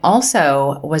 And I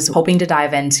also was hoping to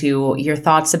dive into your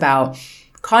thoughts about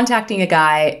contacting a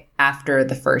guy after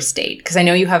the first date, because I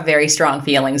know you have very strong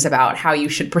feelings about how you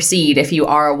should proceed if you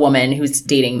are a woman who's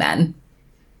dating men.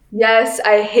 Yes,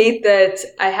 I hate that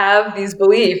I have these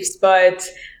beliefs, but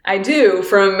I do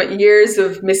from years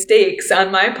of mistakes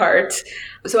on my part.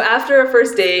 So after a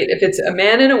first date, if it's a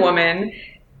man and a woman,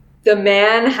 the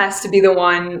man has to be the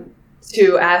one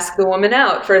to ask the woman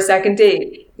out for a second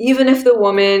date. Even if the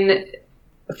woman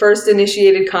first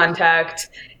initiated contact,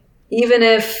 even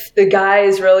if the guy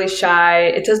is really shy,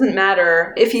 it doesn't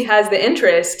matter. If he has the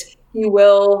interest, he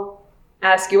will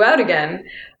ask you out again.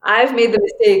 I've made the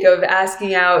mistake of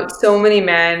asking out so many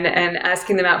men and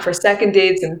asking them out for second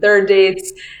dates and third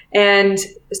dates. And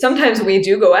sometimes we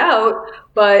do go out,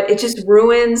 but it just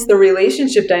ruins the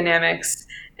relationship dynamics.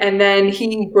 And then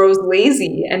he grows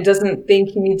lazy and doesn't think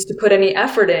he needs to put any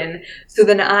effort in. So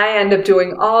then I end up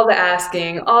doing all the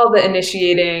asking, all the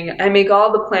initiating. I make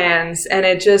all the plans, and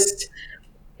it just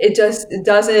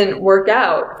doesn't work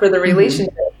out for the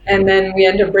relationship. And then we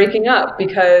end up breaking up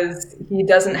because he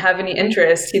doesn't have any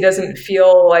interest. He doesn't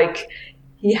feel like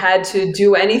he had to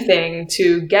do anything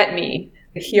to get me.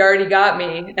 He already got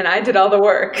me, and I did all the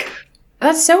work.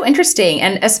 That's so interesting.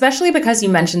 And especially because you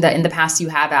mentioned that in the past you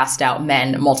have asked out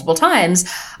men multiple times.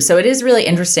 So it is really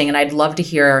interesting. And I'd love to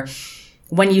hear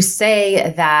when you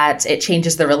say that it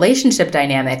changes the relationship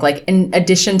dynamic, like in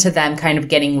addition to them kind of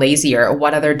getting lazier,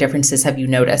 what other differences have you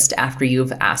noticed after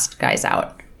you've asked guys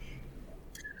out?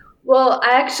 Well,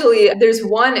 there's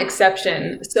one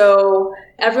exception. So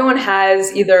everyone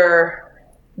has either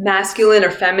masculine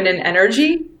or feminine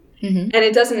energy, and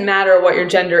it doesn't matter what your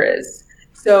gender is.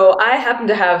 So I happen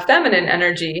to have feminine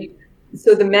energy.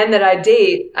 So the men that I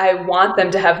date, I want them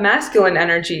to have masculine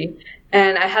energy.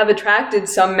 And I have attracted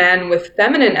some men with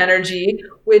feminine energy,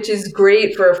 which is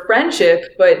great for a friendship,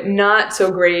 but not so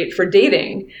great for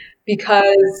dating.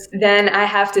 Because then I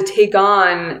have to take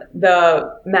on the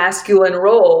masculine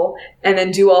role and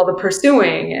then do all the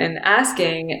pursuing and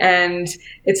asking. And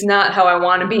it's not how I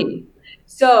want to be.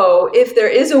 So if there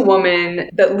is a woman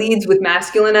that leads with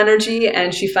masculine energy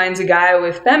and she finds a guy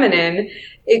with feminine,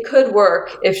 it could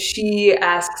work if she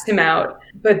asks him out,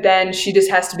 but then she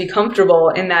just has to be comfortable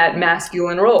in that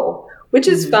masculine role, which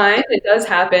is fine. It does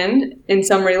happen in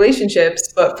some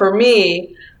relationships. But for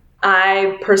me,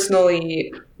 I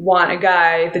personally want a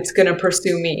guy that's going to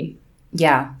pursue me.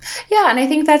 Yeah. Yeah. And I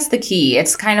think that's the key.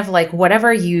 It's kind of like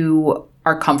whatever you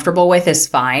are comfortable with is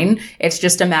fine. It's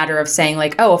just a matter of saying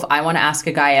like, oh, if I want to ask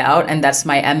a guy out and that's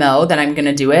my MO, then I'm going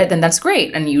to do it. Then that's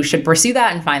great. And you should pursue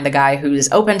that and find the guy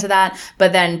who's open to that.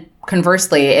 But then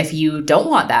conversely, if you don't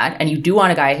want that and you do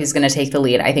want a guy who's going to take the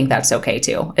lead, I think that's okay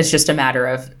too. It's just a matter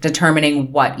of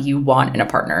determining what you want in a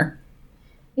partner.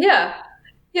 Yeah.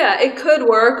 Yeah, it could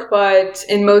work, but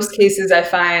in most cases I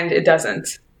find it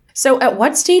doesn't. So at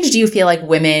what stage do you feel like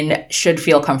women should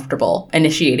feel comfortable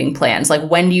initiating plans? Like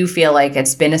when do you feel like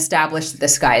it's been established that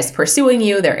this guy is pursuing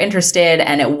you, they're interested,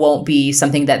 and it won't be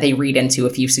something that they read into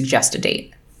if you suggest a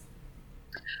date?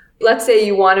 Let's say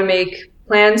you want to make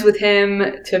plans with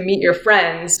him to meet your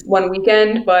friends one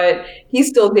weekend, but he's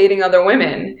still dating other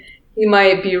women. He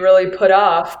might be really put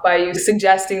off by you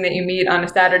suggesting that you meet on a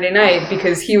Saturday night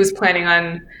because he was planning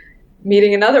on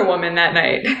meeting another woman that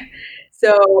night.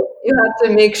 So you have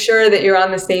to make sure that you're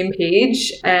on the same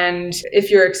page. And if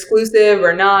you're exclusive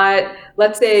or not,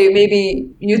 let's say maybe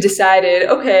you decided,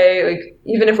 okay, like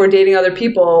even if we're dating other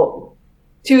people,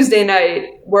 Tuesday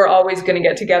night, we're always going to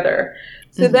get together.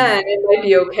 So then it might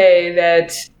be okay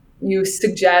that you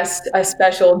suggest a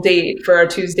special date for a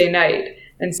Tuesday night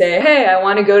and say, hey, I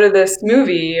want to go to this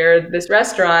movie or this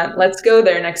restaurant. Let's go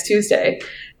there next Tuesday.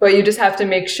 But you just have to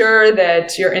make sure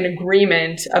that you're in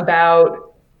agreement about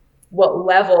what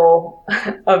level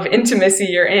of intimacy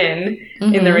you're in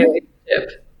the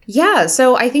relationship. Yeah.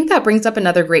 So I think that brings up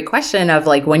another great question of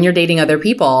like when you're dating other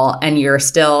people and you're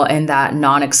still in that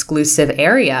non-exclusive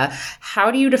area,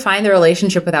 how do you define the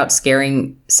relationship without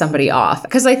scaring somebody off?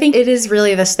 Because I think it is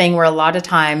really this thing where a lot of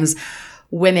times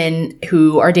women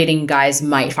who are dating guys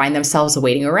might find themselves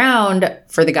waiting around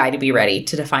for the guy to be ready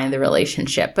to define the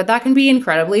relationship. But that can be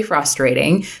incredibly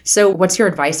frustrating. So what's your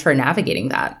advice for navigating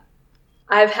that?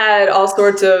 I've had all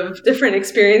sorts of different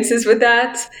experiences with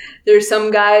that. There's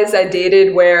some guys I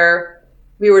dated where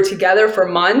we were together for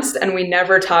months and we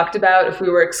never talked about if we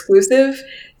were exclusive.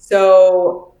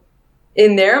 So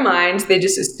in their minds, they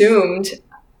just assumed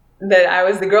that I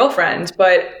was the girlfriend,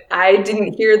 but I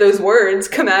didn't hear those words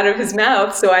come out of his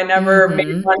mouth. So I never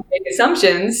made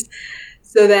assumptions.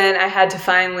 So then I had to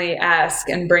finally ask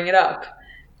and bring it up.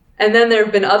 And then there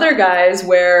have been other guys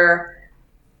where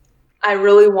I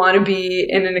really want to be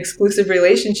in an exclusive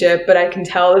relationship, but I can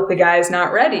tell that the guy's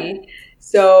not ready.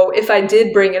 So if I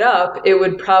did bring it up, it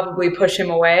would probably push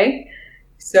him away.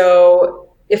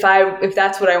 So if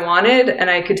that's what I wanted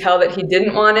and I could tell that he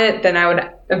didn't want it, then I would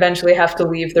eventually have to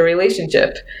leave the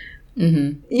relationship.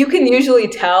 You can usually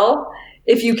tell.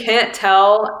 If you can't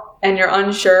tell and you're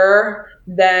unsure,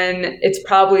 then it's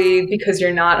probably because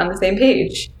you're not on the same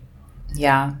page.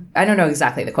 Yeah. I don't know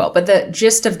exactly the quote, but the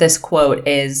gist of this quote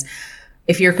is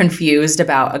if you're confused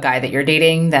about a guy that you're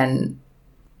dating, then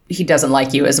he doesn't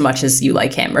like you as much as you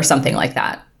like him or something like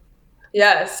that.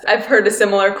 Yes. I've heard a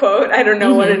similar quote. I don't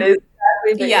know what it is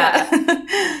exactly, but yeah.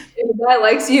 If a guy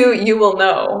likes you, you will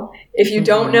know. If you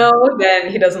don't know,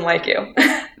 then he doesn't like you.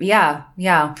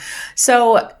 Yeah.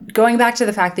 So going back to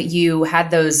the fact that you had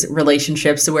those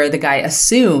relationships where the guy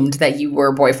assumed that you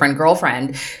were boyfriend,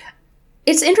 girlfriend,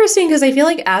 it's interesting because I feel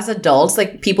like as adults,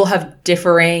 like people have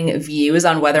differing views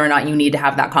on whether or not you need to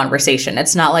have that conversation.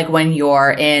 It's not like when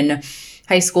you're in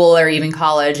high school or even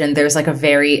college and there's like a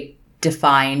very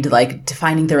defined, like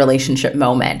defining the relationship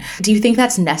moment. Do you think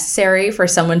that's necessary for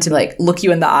someone to like look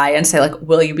you in the eye and say like,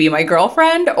 will you be my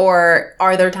girlfriend? Or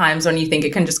are there times when you think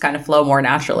it can just kind of flow more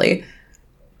naturally?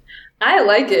 I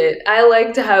like it. I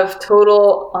like to have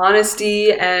total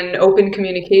honesty and open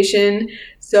communication.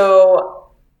 So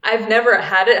I've never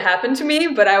had it happen to me,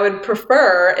 but I would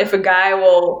prefer if a guy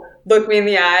will look me in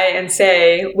the eye and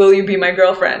say, will you be my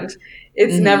girlfriend?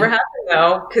 It's never happened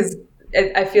though, because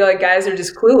I feel like guys are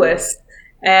just clueless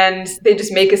and they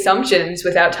just make assumptions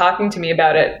without talking to me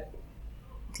about it.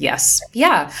 Yes.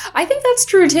 Yeah. I think that's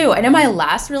true too. And in my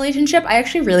last relationship, I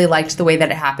actually really liked the way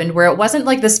that it happened, where it wasn't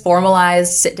like this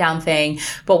formalized sit down thing,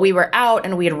 but we were out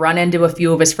and we had run into a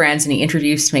few of his friends and he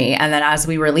introduced me. And then as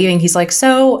we were leaving, he's like,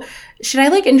 so should I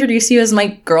like introduce you as my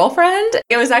girlfriend?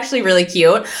 It was actually really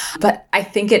cute, but I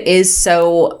think it is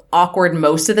so awkward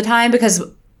most of the time because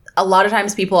a lot of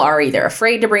times people are either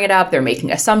afraid to bring it up, they're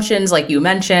making assumptions like you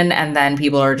mentioned, and then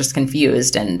people are just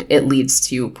confused and it leads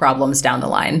to problems down the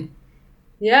line.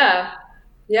 Yeah,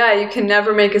 you can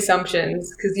never make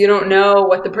assumptions because you don't know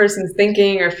what the person's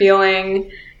thinking or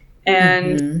feeling.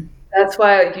 And that's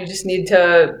why you just need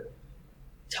to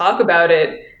talk about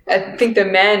it. I think the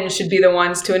men should be the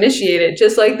ones to initiate it.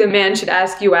 Just like the man should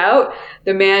ask you out,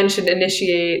 the man should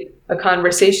initiate a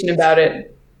conversation about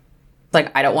it.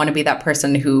 Like, I don't want to be that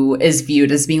person who is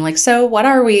viewed as being like, so what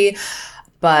are we?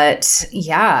 But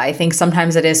yeah, I think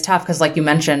sometimes it is tough because like you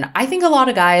mentioned, I think a lot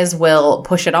of guys will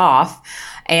push it off.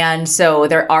 And so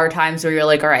there are times where you're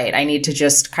like, all right, I need to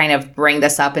just kind of bring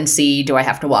this up and see, do I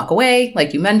have to walk away,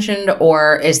 like you mentioned,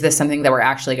 or is this something that we're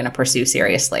actually going to pursue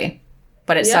seriously?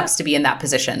 But it sucks to be in that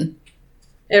position.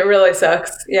 It really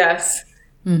sucks. Yes.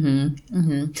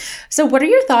 So what are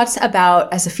your thoughts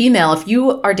about, as a female, if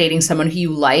you are dating someone who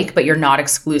you like, but you're not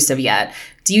exclusive yet,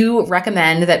 do you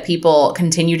recommend that people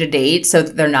continue to date so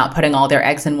that they're not putting all their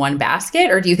eggs in one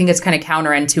basket? Or do you think it's kind of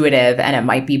counterintuitive and it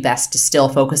might be best to still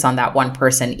focus on that one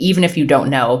person, even if you don't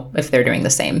know if they're doing the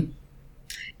same?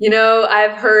 You know,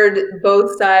 I've heard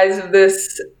both sides of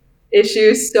this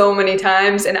issue so many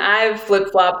times and I've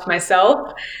flip-flopped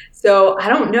myself. So I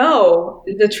don't know.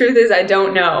 The truth is I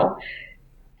don't know.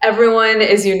 Everyone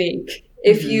is unique.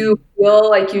 If you feel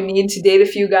like you need to date a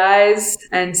few guys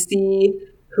and see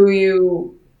who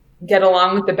you get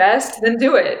along with the best, then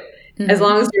do it. As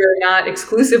long as you're not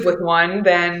exclusive with one,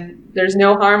 then there's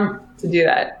no harm to do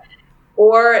that.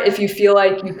 Or if you feel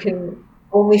like you can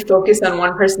only focus on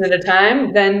one person at a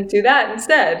time, then do that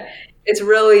instead. It's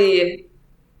really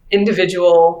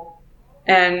individual,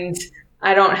 and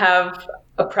I don't have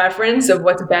a preference of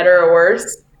what's better or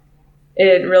worse.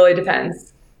 It really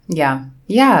depends. Yeah.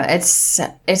 Yeah, it's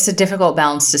a difficult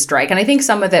balance to strike. And I think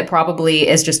some of it probably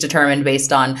is just determined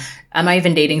based on, am I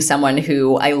even dating someone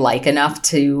who I like enough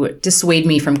to dissuade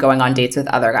me from going on dates with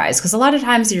other guys? Because a lot of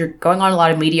times you're going on a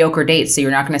lot of mediocre dates, so you're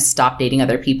not going to stop dating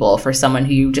other people for someone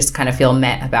who you just kind of feel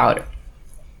meh about.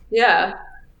 Yeah.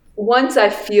 Once I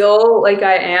feel like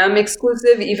I am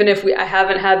exclusive, even if I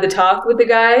haven't had the talk with the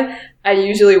guy, I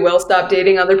usually will stop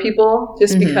dating other people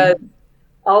just because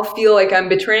I'll feel like I'm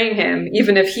betraying him,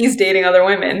 even if he's dating other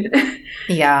women.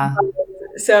 Yeah.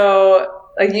 So,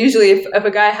 like, usually if a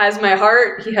guy has my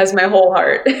heart, he has my whole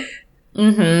heart.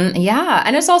 Yeah.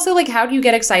 And it's also like, how do you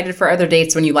get excited for other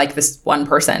dates when you like this one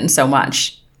person so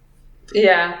much?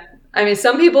 Yeah. I mean,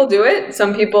 some people do it.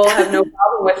 Some people have no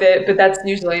problem with it, but that's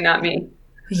usually not me.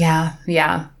 Yeah.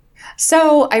 Yeah.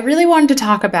 So I really wanted to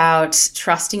talk about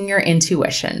trusting your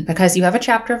intuition, because you have a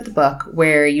chapter of the book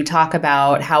where you talk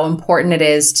about how important it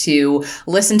is to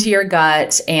listen to your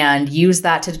gut and use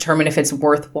that to determine if it's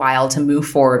worthwhile to move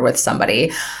forward with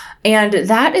somebody. And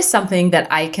that is something that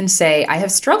I can say I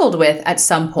have struggled with at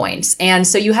some points. And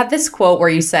so you had this quote where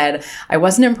you said, I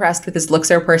wasn't impressed with his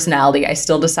looks or personality. I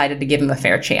still decided to give him a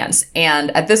fair chance. And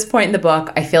at this point in the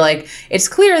book, I feel like it's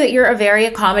clear that you're a very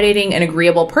accommodating and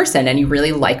agreeable person, and you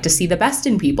really like to see the best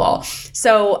in people.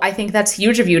 So I think that's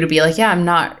huge of you to be like, yeah, I'm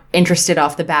not interested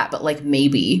off the bat, but like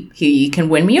maybe he can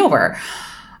win me over.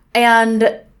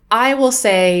 And I will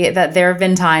say that there have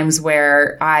been times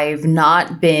where I've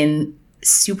not been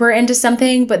super into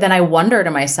something, but then I wonder to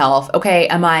myself, okay,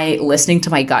 am I listening to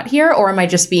my gut here, or am I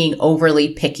just being overly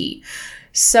picky?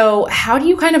 So how do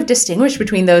you kind of distinguish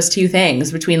between those two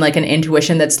things, between like an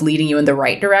intuition that's leading you in the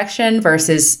right direction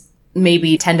versus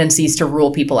maybe tendencies to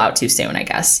rule people out too soon, I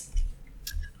guess?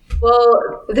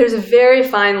 Well, there's a very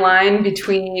fine line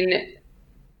between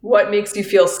what makes you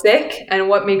feel sick and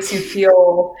what makes you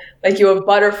feel like you have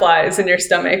butterflies in your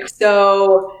stomach.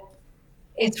 So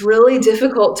it's really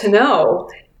difficult to know.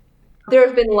 There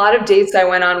have been a lot of dates I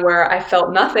went on where I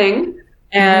felt nothing,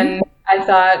 and I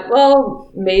thought,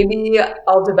 well, maybe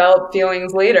I'll develop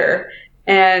feelings later.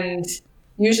 And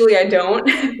usually I don't.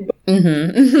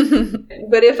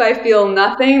 But if I feel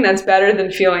nothing, that's better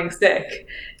than feeling sick.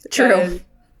 True.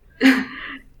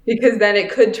 Because then it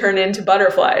could turn into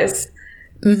butterflies.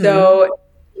 So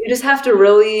you just have to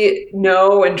really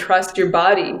know and trust your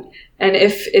body. And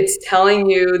if it's telling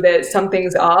you that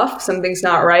something's off, something's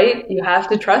not right, you have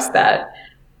to trust that.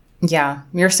 Yeah,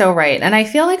 you're so right. And I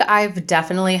feel like I've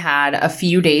definitely had a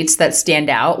few dates that stand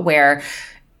out where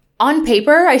on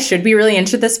paper, I should be really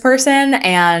into this person,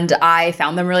 and I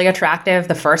found them really attractive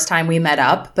the first time we met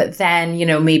up. But then, you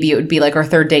know, maybe it would be like our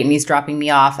third date and he's dropping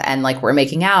me off and like we're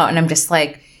making out. And I'm just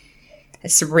like,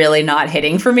 it's really not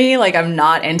hitting for me. Like I'm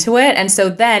not into it. And so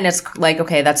then it's like,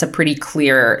 okay, that's a pretty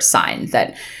clear sign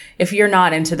that if you're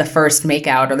not into the first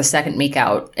makeout or the second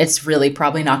makeout, it's really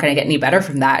probably not going to get any better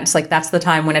from that. It's like, that's the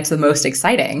time when it's the most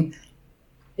exciting.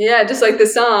 Yeah, just like the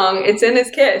song, it's in his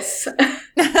kiss.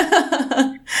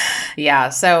 Yeah,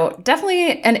 so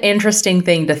definitely an interesting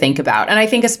thing to think about. And I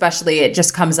think especially it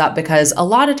just comes up because a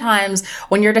lot of times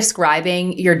when you're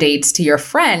describing your dates to your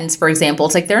friends, for example,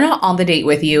 it's like they're not on the date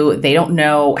with you. They don't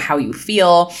know how you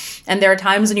feel. And there are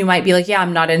times when you might be like, yeah,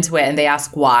 I'm not into it. And they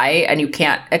ask why, and you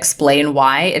can't explain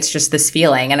why. It's just this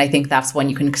feeling. And I think that's when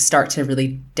you can start to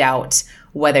really doubt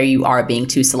whether you are being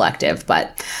too selective.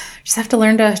 But just have to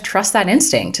learn to trust that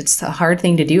instinct. It's a hard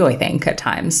thing to do, I think, at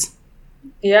times.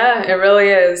 Yeah, it really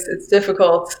is. It's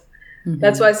difficult.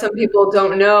 That's why some people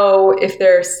don't know if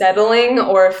they're settling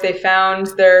or if they found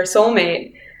their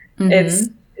soulmate. It's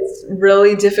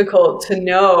really difficult to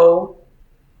know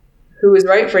who is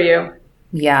right for you.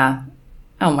 Yeah.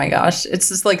 Oh my gosh. It's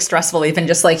just like stressful even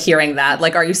just like hearing that.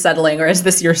 Like, are you settling or is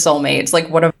this your soulmate? It's like,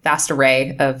 what a vast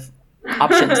array of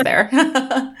options there.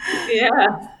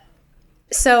 Yeah.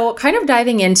 So kind of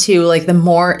diving into like the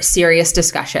more serious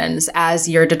discussions as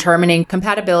you're determining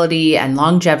compatibility and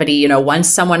longevity, you know, once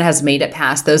someone has made it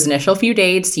past those initial few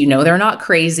dates, you know, they're not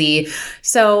crazy.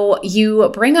 So you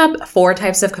bring up 4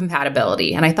 types of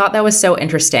compatibility. And I thought that was so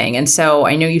interesting. And so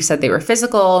I know you said they were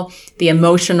physical, the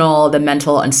emotional, the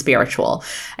mental, and spiritual.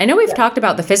 I know we've talked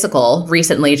about the physical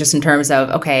recently, just in terms of,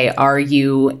 okay, are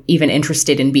you even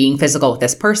interested in being physical with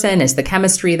this person? Is the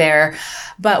chemistry there?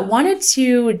 But wanted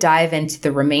to dive into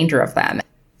the remainder of them.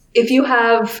 If you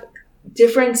have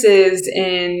differences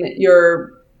in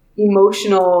your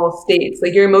emotional states,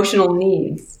 like your emotional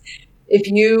needs. If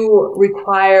you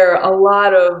require a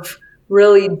lot of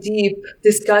really deep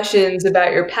discussions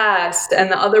about your past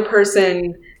and the other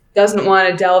person doesn't want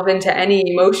to delve into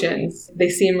any emotions, they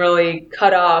seem really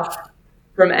cut off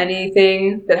from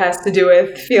anything that has to do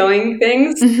with feeling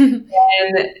things,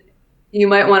 and you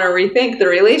might want to rethink the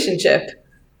relationship,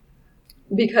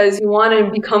 because you want to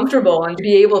be comfortable and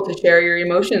be able to share your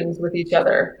emotions with each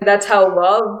other. That's how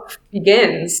love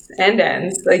begins and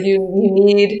ends. Like you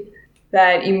need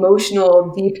that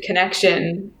emotional, deep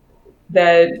connection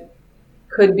that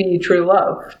could be true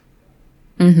love.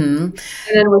 Mm-hmm. And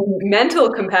then with mental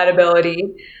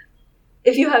compatibility,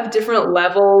 if you have different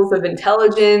levels of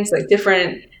intelligence, like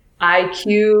different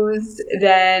IQs,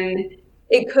 then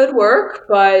it could work,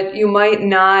 but you might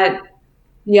not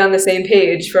be on the same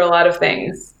page for a lot of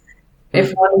things.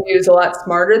 If one of you is a lot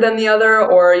smarter than the other,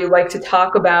 or you like to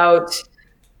talk about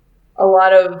a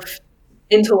lot of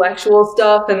intellectual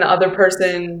stuff and the other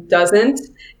person doesn't,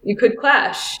 you could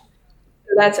clash.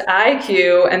 That's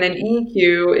IQ, and then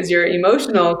EQ is your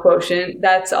emotional quotient.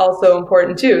 That's also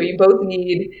important too. You both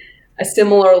need a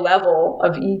similar level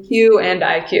of EQ and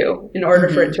IQ in order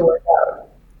for it to work out.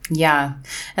 Yeah.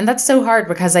 And that's so hard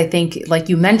because I think, like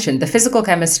you mentioned, the physical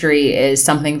chemistry is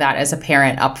something that is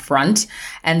apparent up front.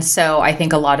 And so I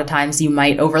think a lot of times you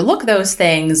might overlook those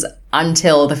things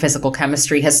until the physical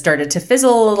chemistry has started to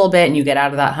fizzle a little bit and you get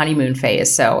out of that honeymoon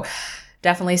phase. So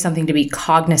definitely something to be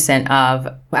cognizant of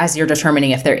as you're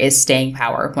determining if there is staying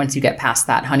power once you get past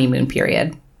that honeymoon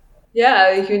period.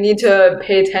 Yeah, you need to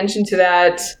pay attention to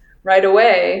that right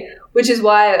away, which is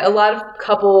why a lot of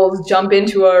couples jump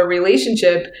into a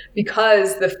relationship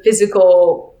because the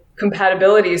physical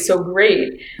compatibility is so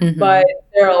great. Mm-hmm. But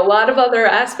there are a lot of other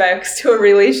aspects to a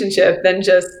relationship than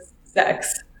just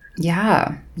sex.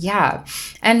 Yeah.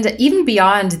 And even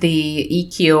beyond the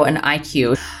EQ and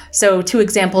IQ, so 2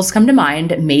 examples come to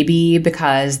mind, maybe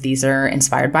because these are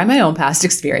inspired by my own past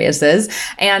experiences.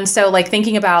 And so like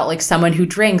thinking about like someone who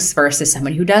drinks versus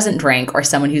someone who doesn't drink, or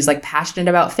someone who's like passionate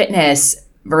about fitness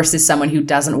versus someone who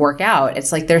doesn't work out.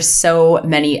 It's like there's so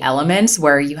many elements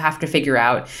where you have to figure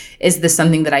out, is this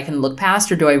something that I can look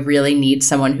past, or do I really need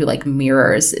someone who like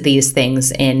mirrors these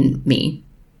things in me?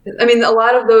 I mean, a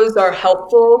lot of those are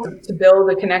helpful to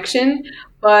build a connection,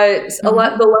 but a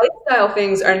lot the lifestyle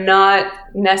things are not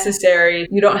necessary.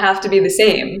 You don't have to be the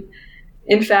same.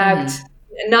 In fact,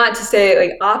 not to say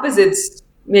like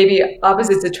maybe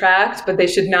opposites attract, but they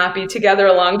should not be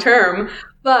together long term.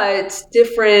 But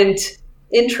different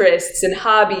interests and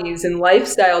hobbies and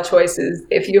lifestyle choices,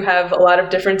 if you have a lot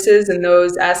of differences in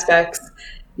those aspects,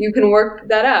 you can work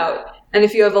that out. And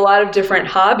if you have a lot of different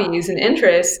hobbies and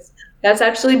interests, that's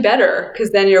actually better, because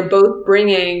then you're both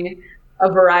bringing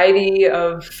a variety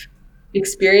of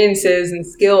experiences and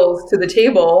skills to the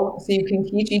table, so you can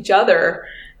teach each other,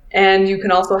 and you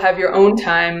can also have your own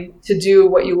time to do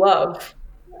what you love,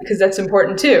 because that's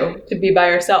important too, to be by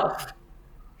yourself.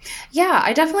 Yeah,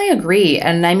 I definitely agree.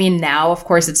 And I mean, now, of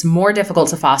course, it's more difficult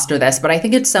to foster this, but I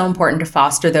think it's so important to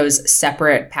foster those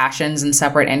separate passions and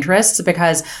separate interests,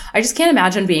 because I just can't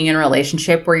imagine being in a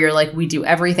relationship where you're like, we do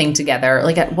everything together.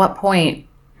 Like, at what point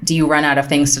do you run out of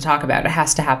things to talk about? It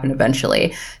has to happen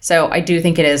eventually. So I do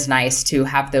think it is nice to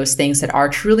have those things that are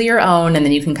truly your own, and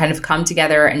then you can kind of come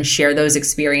together and share those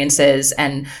experiences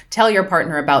and tell your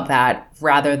partner about that,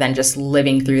 rather than just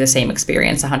living through the same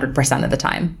experience 100% of the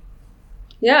time.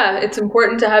 Yeah, it's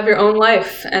important to have your own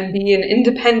life and be an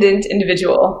independent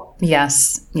individual.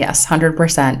 Yes,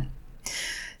 100%.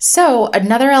 So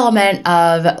another element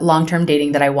of long-term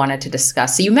dating that I wanted to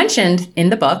discuss. So you mentioned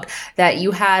in the book that you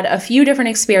had a few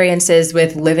different experiences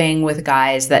with living with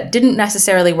guys that didn't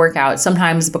necessarily work out,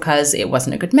 sometimes because it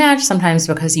wasn't a good match, sometimes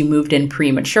because you moved in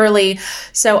prematurely.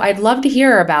 So I'd love to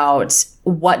hear about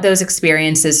what those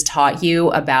experiences taught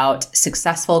you about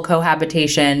successful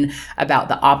cohabitation, about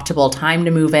the optimal time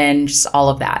to move in, just all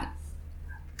of that.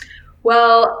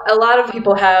 Well, a lot of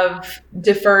people have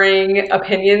differing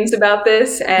opinions about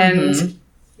this, and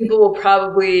people will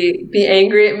probably be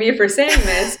angry at me for saying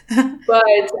this,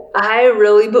 but I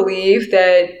really believe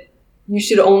that you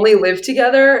should only live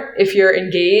together if you're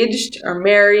engaged or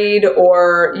married,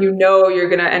 or you know you're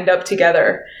going to end up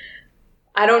together.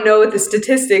 I don't know what the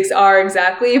statistics are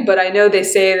exactly, but I know they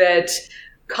say that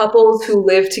couples who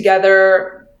live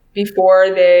together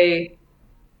before they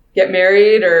get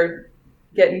married or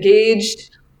get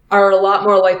engaged are a lot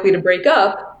more likely to break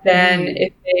up than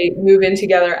if they move in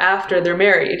together after they're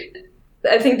married.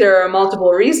 I think there are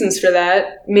multiple reasons for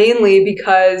that, mainly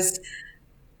because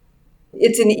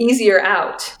it's an easier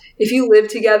out. if you live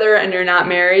together and you're not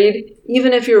married,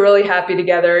 even if you're really happy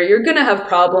together, you're going to have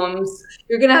problems.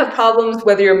 You're going to have problems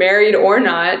whether you're married or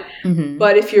not. Mm-hmm.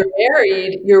 But if you're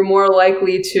married, you're more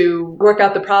likely to work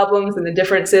out the problems and the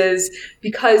differences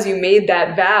because you made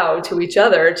that vow to each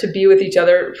other to be with each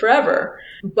other forever.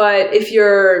 But if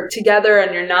you're together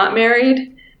and you're not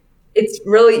married, it's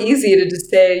really easy to just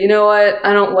say, you know what,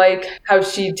 I don't like how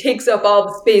she takes up all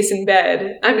the space in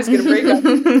bed. I'm just going to break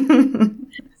up.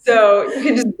 So you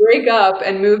can just break up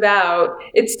and move out.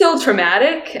 It's still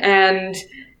traumatic and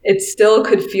it still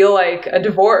could feel like a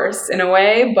divorce in a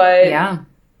way, but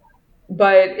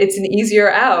it's an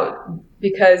easier out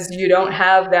because you don't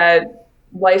have that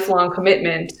lifelong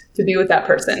commitment to be with that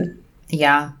person.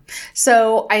 Yeah.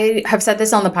 So I have said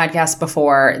this on the podcast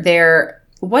before. There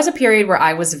was a period where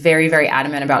I was very, very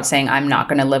adamant about saying I'm not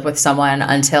going to live with someone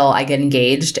until I get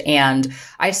engaged. And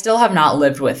I still have not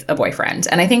lived with a boyfriend.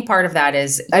 And I think part of that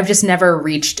is I've just never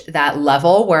reached that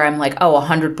level where I'm like, oh,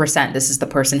 100%, this is the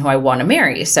person who I want to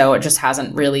marry. So it just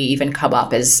hasn't really even come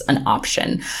up as an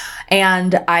option.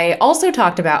 And I also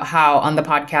talked about how on the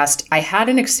podcast, I had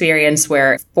an experience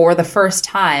where for the first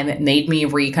time, it made me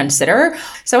reconsider.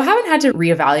 So I haven't had to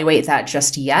reevaluate that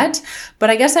just yet.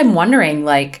 But I guess I'm wondering,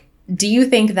 like, do you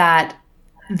think that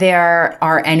there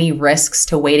are any risks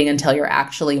to waiting until you're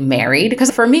actually married?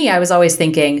 Because for me, I was always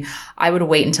thinking I would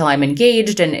wait until I'm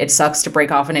engaged, and it sucks to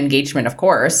break off an engagement, of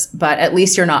course, but at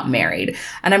least you're not married.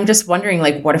 And I'm just wondering,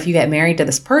 like, what if you get married to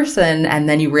this person and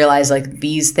then you realize like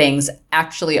these things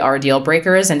actually are deal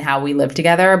breakers in how we live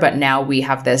together, but now we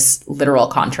have this literal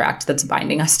contract that's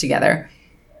binding us together?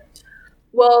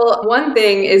 Well, one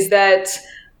thing is that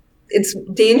it's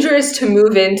dangerous to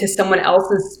move into someone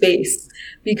else's space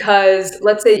because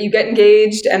let's say you get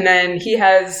engaged and then he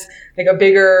has like a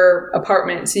bigger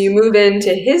apartment. So you move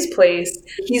into his place.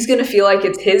 He's going to feel like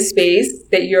it's his space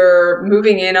that you're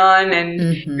moving in on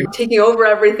and you're taking over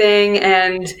everything.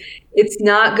 And it's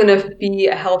not going to be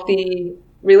a healthy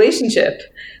relationship.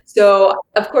 So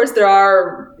of course there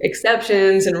are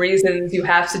exceptions and reasons you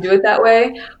have to do it that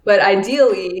way. But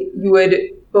ideally you would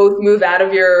both move out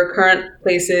of your current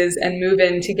places and move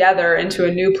in together into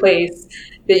a new place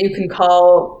that you can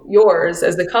call yours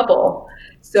as a couple.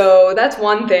 So that's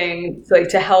one thing, like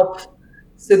to help,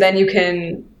 so then you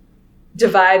can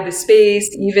divide the space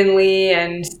evenly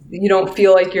and you don't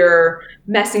feel like you're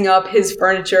messing up his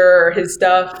furniture or his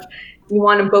stuff. You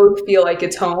want to both feel like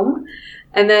it's home.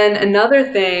 And then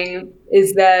another thing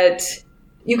is that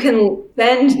you can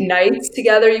spend nights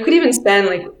together. You could even spend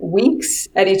like weeks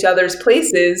at each other's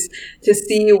places to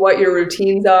see what your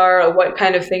routines are, or what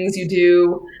kind of things you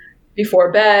do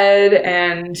before bed,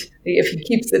 and if he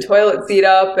keeps the toilet seat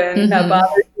up and that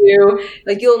bothers you.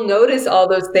 Like you'll notice all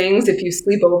those things if you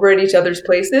sleep over at each other's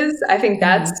places. I think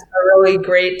that's a really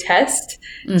great test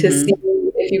to see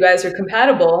if you guys are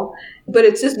compatible. But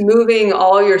it's just moving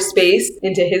all your space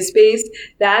into his space.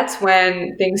 That's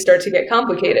when things start to get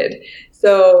complicated.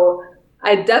 So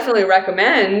I definitely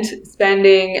recommend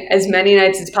spending as many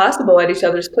nights as possible at each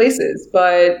other's places,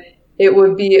 but it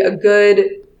would be a good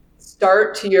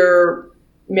start to your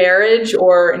marriage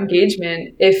or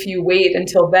engagement if you wait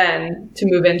until then to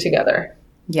move in together.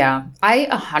 Yeah, I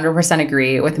 100%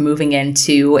 agree with moving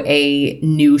into a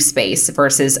new space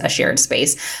versus a shared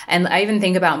space. And I even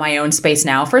think about my own space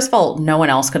now. First of all, no one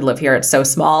else could live here. It's so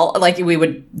small. Like we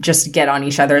would just get on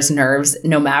each other's nerves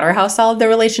no matter how solid the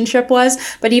relationship was.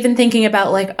 But even thinking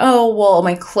about like, oh, well,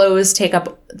 my clothes take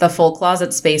up the full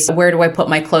closet space. Where do I put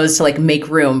my clothes to like make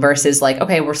room versus like,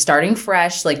 okay, we're starting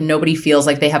fresh. Like nobody feels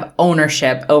like they have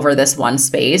ownership over this one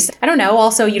space. I don't know.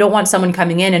 Also, you don't want someone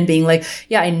coming in and being like,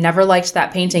 yeah, I never liked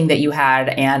that painting that you had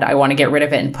and I want to get rid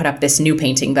of it and put up this new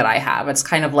painting that I have. It's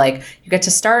kind of like you get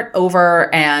to start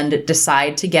over and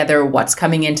decide together what's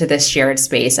coming into this shared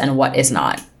space and what is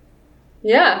not.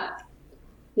 Yeah.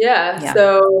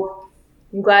 So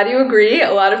I'm glad you agree.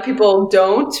 A lot of people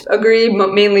don't agree,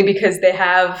 mainly because they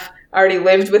have already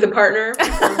lived with a partner.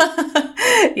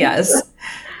 Yes.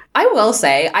 I will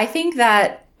say, I think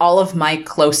that all of my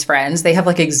close friends, they have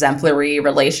like exemplary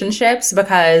relationships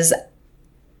because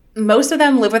most of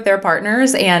them live with their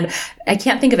partners, and I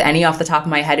can't think of any off the top of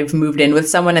my head who've moved in with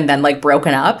someone and then like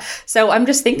broken up. So I'm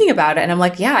just thinking about it and I'm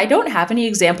like, yeah, I don't have any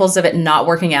examples of it not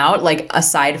working out, like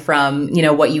aside from, you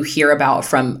know, what you hear about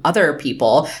from other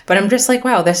people. But I'm just like,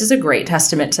 wow, this is a great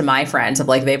testament to my friends of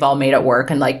like, they've all made it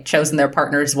work and like chosen their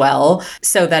partners well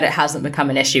so that it hasn't become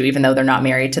an issue, even though they're not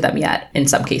married to them yet in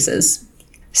some cases.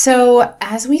 So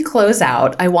as we close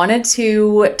out, I wanted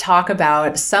to talk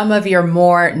about some of your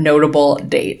more notable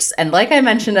dates. And like I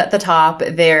mentioned at the top,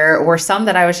 there were some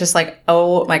that I was just like,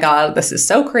 oh my God, this is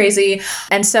so crazy.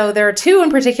 And so there are two in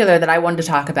particular that I wanted to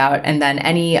talk about, and then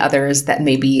any others that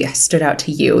maybe stood out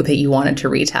to you that you wanted to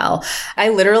retell. I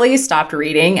literally stopped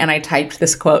reading and I typed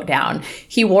this quote down.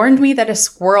 He warned me that a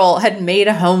squirrel had made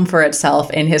a home for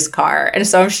itself in his car. And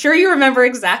so I'm sure you remember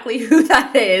exactly who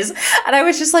that is. And I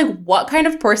was just like, what kind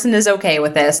of person is okay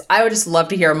with this? I would just love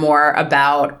to hear more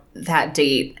about that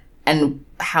date and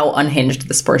how unhinged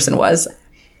this person was.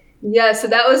 Yeah, so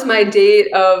that was my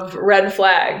date of red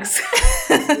flags.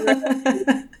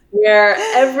 Where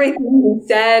everything he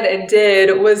said and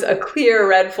did was a clear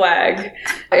red flag.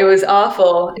 It was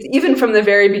awful, even from the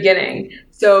very beginning.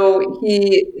 So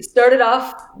he started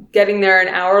off getting there an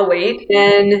hour late,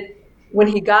 and when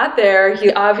he got there,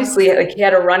 he obviously he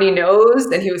had a runny nose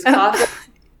and he was coughing.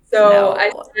 So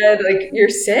I said, you're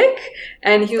sick?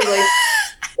 And he was like,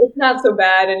 it's not so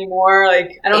bad anymore. I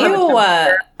don't have a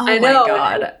temperature. I know. My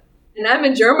God. And I'm a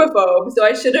germaphobe, so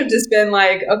I should have just been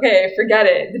like, okay, forget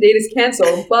it. The date is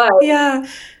canceled. But yeah,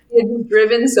 he had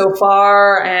driven so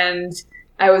far and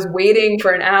I was waiting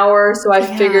for an hour. So I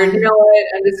figured, you know what?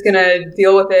 I'm just going to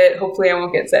deal with it. Hopefully I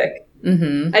won't get sick.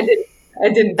 Mm-hmm. I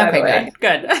didn't, by the way.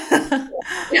 Good.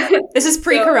 This is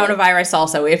pre-coronavirus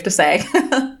also, we have to say.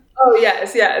 Oh,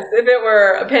 yes. If it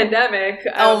were a pandemic.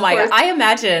 Oh, my God. I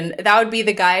imagine that would be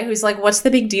the guy who's like, what's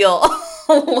the big deal?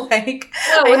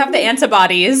 I have the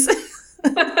antibodies.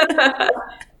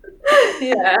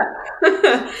 Yeah.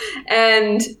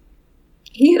 And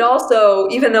he had also,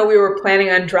 even though we were planning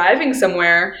on driving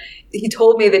somewhere, he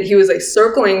told me that he was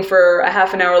circling for a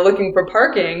half an hour looking for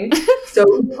parking. So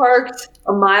he parked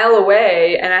a mile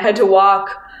away and I had to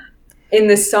walk in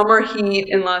the summer heat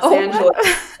in Los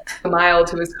Angeles a mile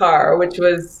to his car, which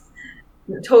was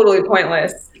totally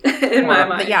pointless in my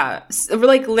mind. Yeah.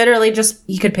 Literally just,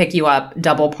 he could pick you up,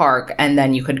 double park, and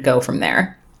then you could go from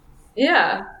there.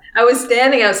 Yeah. I was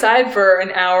standing outside for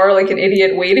an hour like an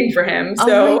idiot waiting for him. So.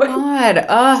 Oh my God.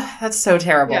 Oh, that's so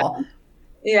terrible.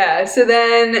 Yeah. So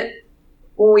then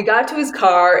when we got to his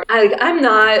car, I'm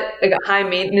not a high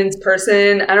maintenance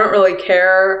person. I don't really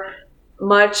care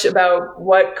much about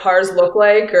what cars look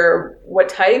like or what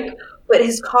type, but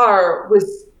his car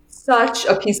was such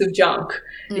a piece of junk.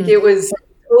 It was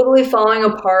totally falling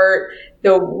apart.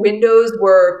 The windows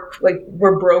were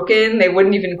broken. They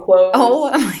wouldn't even close. Oh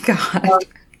my God.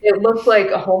 It looked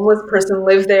like a homeless person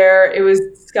lived there. It was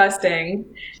disgusting.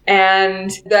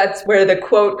 And that's where the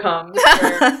quote comes,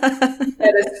 that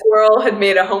a squirrel had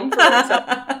made a home for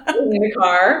itself in the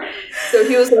car. So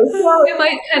he was like, well, it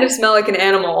might kind of smell like an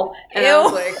animal. And I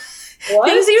was like, what?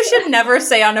 Things you should never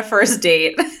say on a first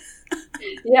date.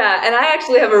 Yeah, and I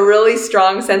actually have a really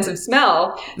strong sense of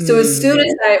smell. So as soon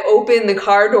as I opened the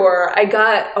car door, I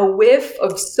got a whiff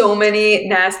of so many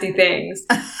nasty things.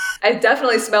 I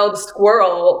definitely smelled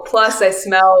squirrel, plus I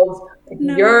smelled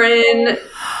urine,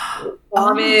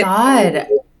 vomit. Oh my God.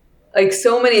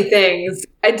 So many things.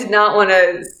 I did not want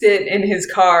to sit in his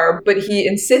car, but he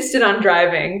insisted on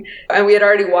driving. And we had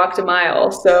already walked a mile.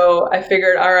 So I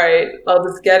figured, all right, I'll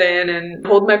just get in and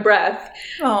hold my breath.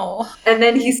 Oh. And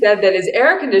then he said that his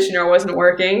air conditioner wasn't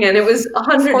working and it was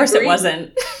 100 Of course degrees. It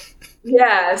wasn't.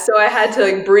 Yeah. So I had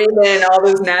to breathe in all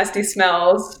those nasty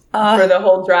smells for the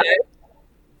whole drive.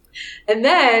 And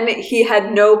then he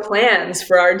had no plans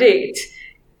for our date.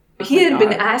 He had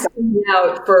been asking me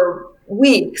out for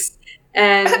weeks.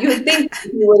 And you would think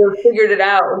he would have figured it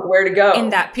out where to go. In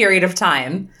that period of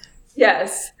time.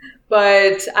 Yes.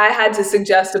 But I had to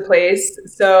suggest a place.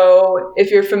 So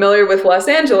if you're familiar with Los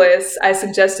Angeles, I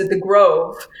suggested the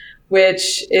Grove,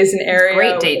 which is an area.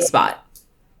 Great date spot.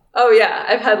 Oh, yeah.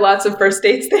 I've had lots of first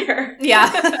dates there. Yeah.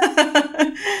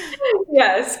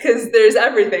 Yes, because there's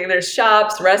everything. There's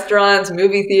shops, restaurants,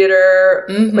 movie theater,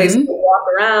 places to walk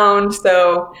around.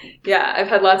 So, yeah, I've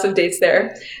had lots of dates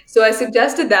there. So I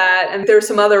suggested that, and there were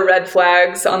some other red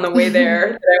flags on the way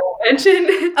there that I won't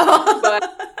mention.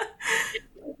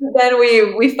 But then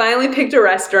we finally picked a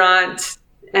restaurant,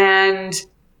 and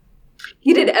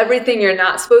he did everything you're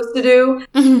not supposed to do.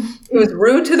 He was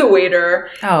rude to the waiter.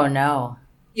 Oh, no.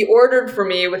 He ordered for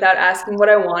me without asking what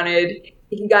I wanted.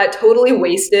 He got totally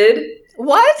wasted.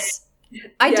 What?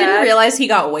 I didn't realize he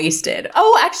got wasted.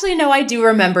 Oh, actually, no, I do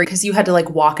remember because you had to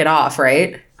walk it off,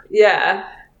 right? Yeah.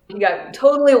 He got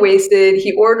totally wasted.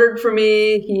 He ordered for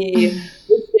me. He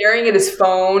was staring at his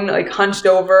phone, hunched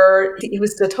over. He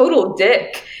was a total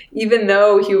dick, even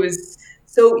though he was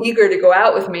so eager to go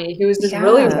out with me. He was just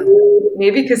really rude.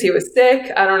 Maybe because he was sick.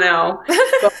 I don't know.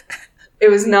 it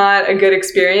was not a good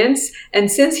experience.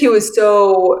 And since he was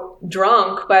so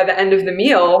drunk by the end of the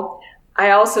meal,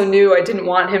 I also knew I didn't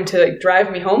want him to like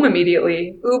drive me home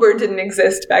immediately. Uber didn't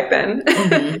exist back then.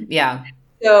 Mm-hmm. Yeah.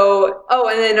 So,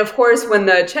 and then of course, when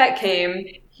the check came,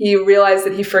 he realized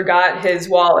that he forgot his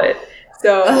wallet.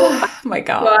 So, oh my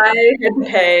God. So I had to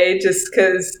pay just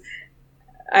because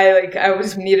I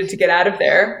was needed to get out of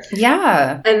there.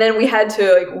 Yeah. And then we had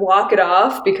to like walk it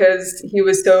off because he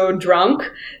was so drunk.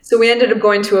 So we ended up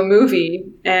going to a movie,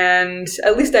 and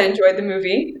at least I enjoyed the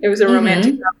movie. It was a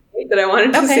romantic comedy that I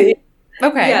wanted to see.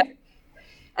 Okay. Yeah.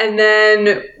 And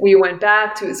then we went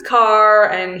back to his car,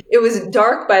 and it was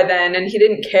dark by then, and he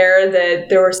didn't care that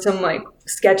there were some like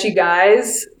sketchy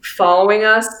guys following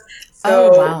us.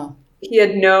 So he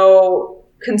had no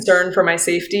concern for my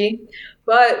safety.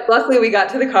 But luckily we got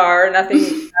to the car, nothing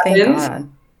happened. Thank God.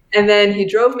 And then he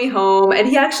drove me home, and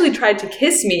he actually tried to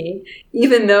kiss me,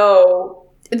 even though...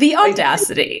 The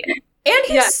audacity. And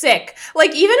he's sick.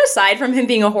 Like, even aside from him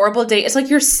being a horrible date, it's like,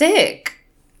 you're sick.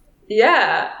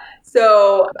 Yeah.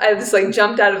 So I just like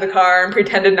jumped out of the car and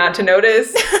pretended not to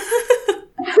notice.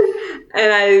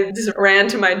 And I just ran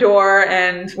to my door,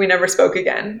 and we never spoke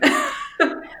again.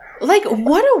 Like,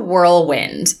 what a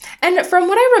whirlwind. And from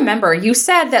what I remember, you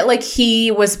said that, like, he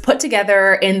was put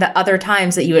together in the other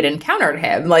times that you had encountered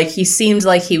him. Like, he seemed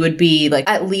like he would be, like,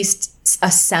 at least a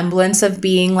semblance of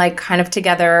being, like, kind of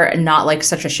together and not, like,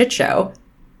 such a shit show.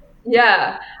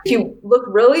 Yeah. He looked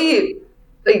really,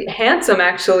 like, handsome,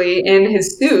 actually, in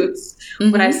his suits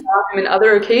when I saw him in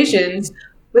other occasions.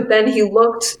 But then he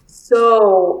looked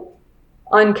so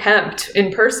unkempt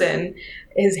in person.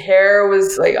 His hair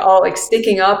was like all like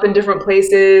sticking up in different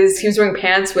places. He was wearing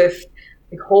pants with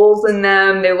like holes in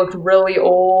them. They looked really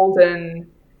old and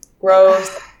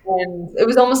gross. And it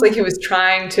was almost like he was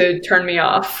trying to turn me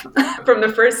off from the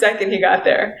first second he got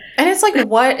there. And it's like,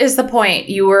 what is the point?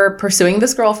 You were pursuing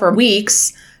this girl for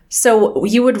weeks. So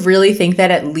you would really think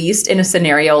that at least in a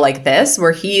scenario like this,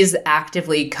 where he's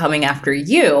actively coming after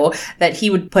you, that he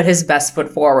would put his best foot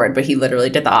forward, but he literally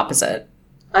did the opposite.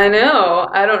 I know.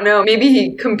 I don't know. Maybe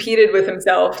he competed with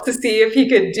himself to see if he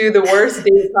could do the worst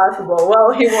date possible.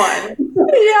 Well, he won.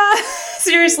 Yeah,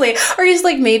 seriously. Or he's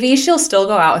like, maybe she'll still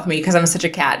go out with me because I'm such a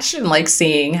catch, and like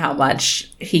seeing how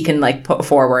much he can like put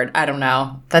forward. I don't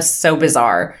know. That's so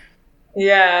bizarre.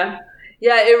 Yeah.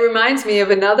 Yeah, it reminds me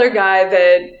of another guy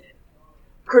that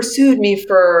pursued me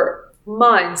for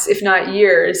months, if not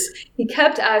years. He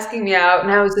kept asking me out,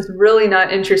 and I was just really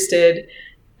not interested.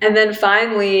 And then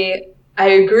finally, I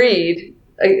agreed.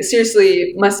 Like,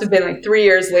 seriously, must have been like 3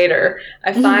 years later.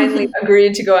 I finally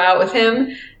agreed to go out with him,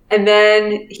 and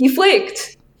then he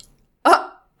flaked.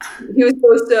 He was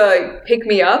supposed to like, pick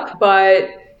me up, but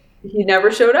he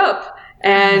never showed up.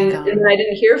 And then I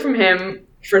didn't hear from him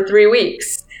for 3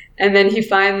 weeks. And then he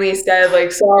finally said,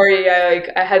 like, sorry,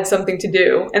 I had something to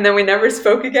do. And then we never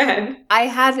spoke again. I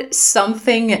had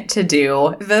something to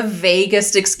do. The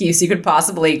vaguest excuse you could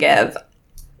possibly give.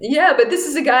 Yeah, but this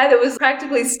is a guy that was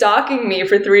practically stalking me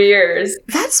for 3 years.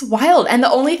 That's wild. And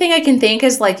the only thing I can think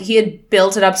is, like, he had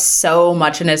built it up so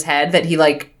much in his head that he,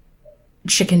 like,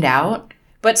 chickened out.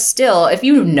 But still, if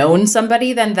you've known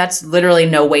somebody, then that's literally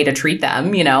no way to treat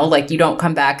them, you know? Like, you don't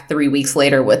come back 3 weeks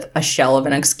later with a shell of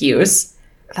an excuse.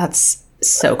 That's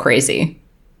so crazy.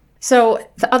 So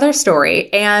the other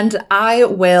story, and I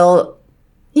will...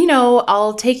 You know,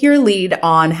 I'll take your lead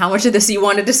on how much of this you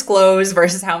want to disclose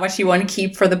versus how much you want to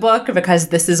keep for the book, because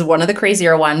this is one of the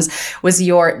crazier ones, was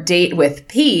your date with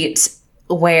Pete,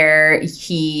 where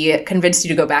he convinced you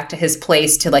to go back to his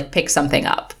place to, like, pick something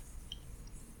up.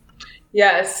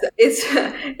 Yes,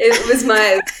 it was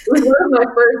one of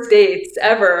my first dates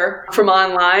ever from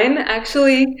online,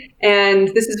 actually. And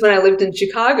this is when I lived in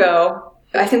Chicago.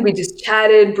 I think we just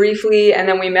chatted briefly, and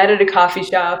then we met at a coffee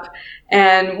shop.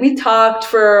 And we talked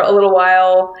for a little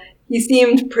while. He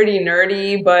seemed pretty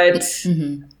nerdy, but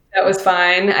that was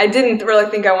fine. I didn't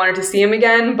really think I wanted to see him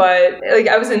again, but like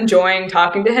I was enjoying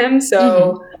talking to him.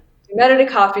 So we met at a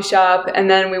coffee shop, and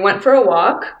then we went for a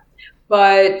walk.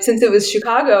 But since it was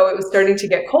Chicago, it was starting to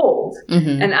get cold.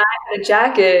 And I had a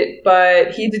jacket,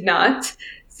 but he did not.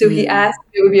 So he asked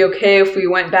if it would be okay if we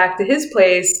went back to his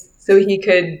place so he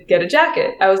could get a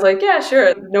jacket. I was like, yeah,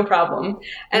 sure, no problem.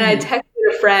 And I texted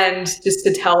a friend just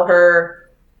to tell her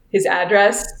his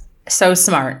address. So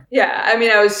smart. Yeah, I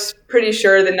mean, I was pretty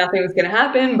sure that nothing was going to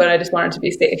happen, but I just wanted to be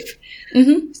safe.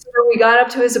 So we got up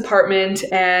to his apartment,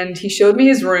 and he showed me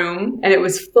his room, and it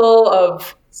was full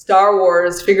of Star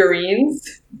Wars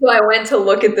figurines. So I went to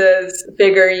look at those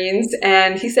figurines,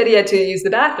 and he said he had to use the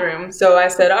bathroom. So I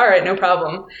said, all right, no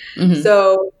problem.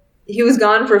 So he was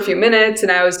gone for a few minutes,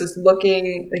 and I was just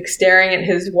looking, like staring at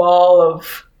his wall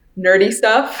of nerdy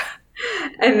stuff.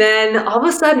 And then all of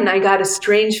a sudden I got a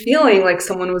strange feeling like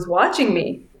someone was watching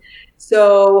me.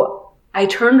 So I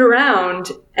turned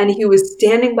around and he was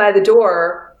standing by the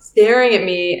door staring at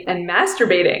me and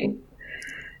masturbating.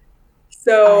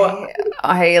 So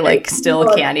I like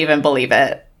still can't even believe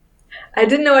it. I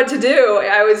didn't know what to do.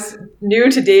 I was new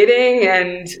to dating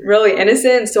and really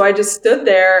innocent, so I just stood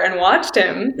there and watched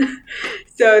him.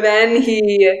 So then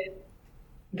he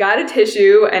got a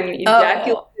tissue and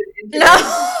ejaculated into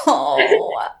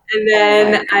it. And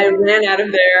then I ran out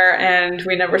of there and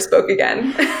we never spoke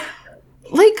again.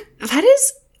 Like, that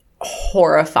is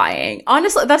horrifying.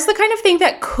 Honestly, that's the kind of thing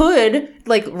that could,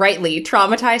 like, rightly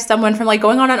traumatize someone from, like,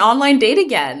 going on an online date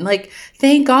again. Like,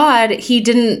 thank God he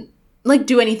didn't, like,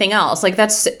 do anything else. Like,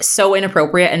 that's so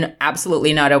inappropriate and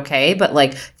absolutely not okay. But,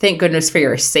 like, thank goodness for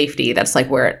your safety. That's, like,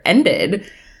 where it ended.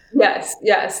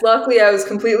 Yes. Luckily, I was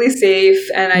completely safe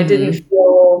and I didn't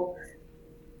feel,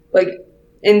 like,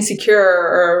 insecure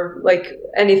or, like,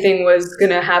 anything was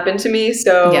going to happen to me.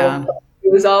 So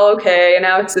it was all okay. And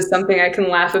now it's just something I can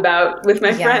laugh about with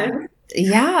my friends.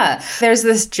 Yeah. There's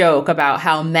this joke about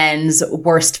how men's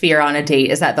worst fear on a date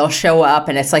is that they'll show up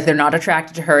and it's like they're not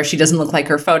attracted to her. She doesn't look like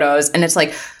her photos. And it's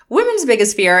like women's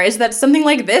biggest fear is that something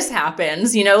like this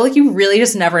happens. You know, like you really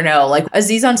just never know. Like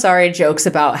Aziz Ansari jokes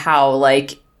about how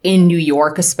like in New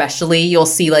York especially, you'll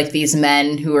see like these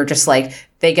men who are just like,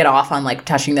 they get off on like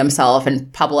touching themselves in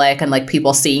public and like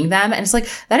people seeing them. And it's like,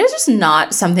 that is just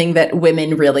not something that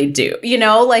women really do. You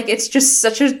know, like it's just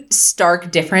such a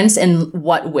stark difference in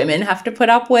what women have to put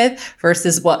up with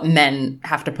versus what men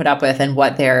have to put up with and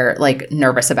what they're like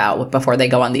nervous about before they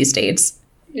go on these dates.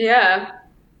 Yeah,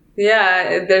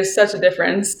 there's such a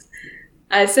difference.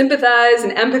 I sympathize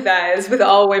and empathize with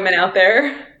all women out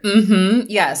there.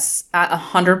 Yes,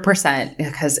 100%,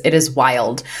 because it is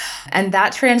wild. And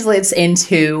that translates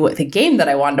into the game that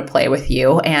I wanted to play with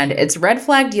you. And it's Red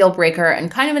Flag Deal Breaker and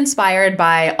kind of inspired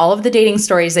by all of the dating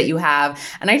stories that you have.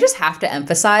 And I just have to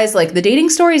emphasize, like the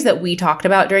dating stories that we talked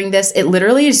about during this, it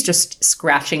literally is just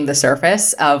scratching the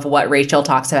surface of what Rachel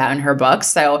talks about in her books.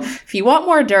 So if you want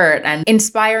more dirt and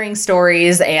inspiring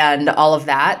stories and all of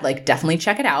that, like definitely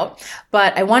check it out.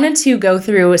 But I wanted to go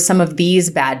through some of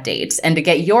these bad dates and to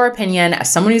get your opinion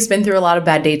as someone who's been through a lot of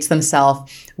bad dates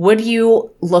themselves. Would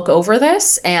you look over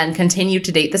this and continue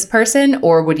to date this person,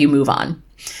 or would you move on?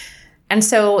 And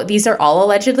so these are all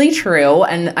allegedly true,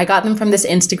 and I got them from this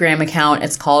Instagram account.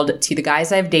 It's called To the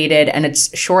Guys I've Dated, and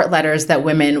it's short letters that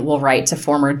women will write to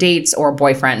former dates or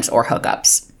boyfriends or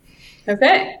hookups.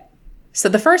 Okay. So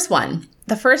the first one.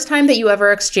 The first time that you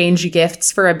ever exchange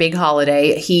gifts for a big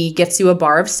holiday, he gets you a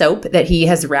bar of soap that he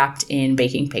has wrapped in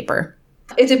baking paper.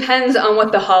 It depends on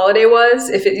what the holiday was.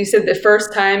 If you said the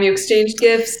first time you exchanged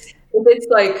gifts, if it's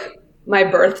like my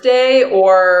birthday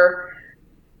or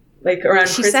like around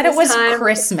Christmas time. She said it was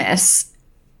Christmas.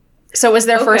 So it was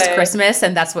their first Christmas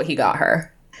and that's what he got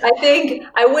her. I think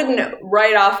I wouldn't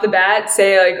right off the bat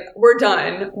say like, we're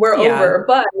done, we're over.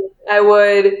 But I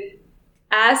would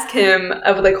ask him,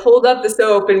 I would like hold up the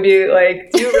soap and be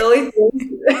like, do you really think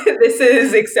this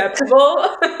is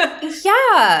acceptable?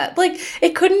 Yeah. Like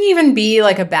it couldn't even be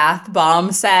like a bath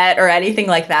bomb set or anything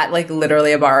like that. Like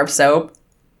literally a bar of soap.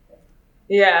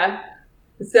 Yeah.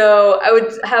 So I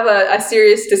would have a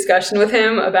serious discussion with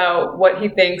him about what he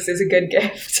thinks is a good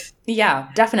gift. Yeah,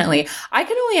 definitely. I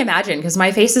can only imagine because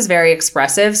my face is very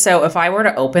expressive. So if I were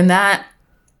to open that,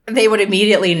 they would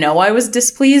immediately know I was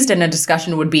displeased and a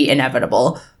discussion would be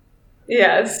inevitable.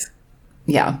 Yes.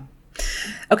 Yeah.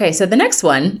 Okay, so the next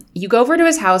one, you go over to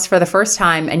his house for the first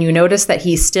time and you notice that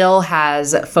he still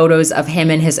has photos of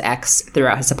him and his ex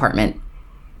throughout his apartment.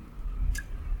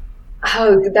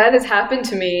 Oh, that has happened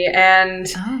to me. And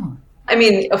I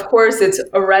mean, of course, it's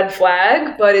a red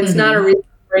flag, but it's not a reason to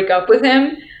break up with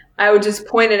him. I would just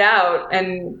point it out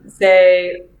and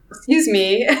say, excuse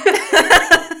me,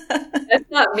 that's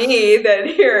not me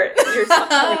that you're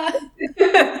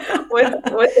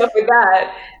what's up with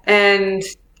that? And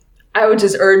I would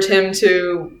just urge him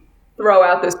to throw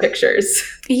out those pictures.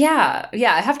 Yeah.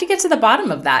 I have to get to the bottom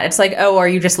of that. It's like, oh, are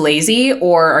you just lazy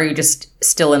or are you just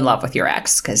still in love with your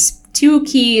ex? Because two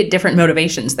key different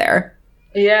motivations there.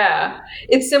 Yeah.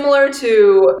 It's similar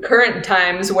to current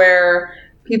times where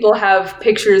people have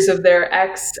pictures of their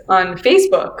ex on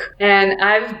Facebook. And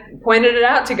I've pointed it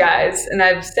out to guys and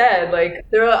I've said, like,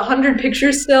 there are 100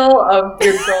 pictures still of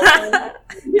your girlfriend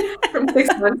from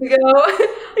 6 months ago.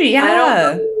 Yeah.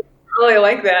 I don't really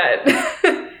like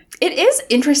that. It is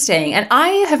interesting. And I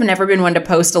have never been one to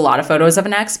post a lot of photos of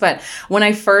an ex, but when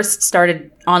I first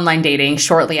started online dating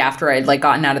shortly after I'd like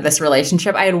gotten out of this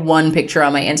relationship, I had one picture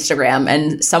on my Instagram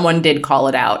and someone did call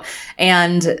it out.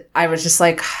 And I was just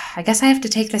like, I guess I have to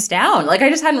take this down. Like, I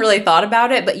just hadn't really thought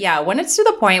about it. But yeah, when it's to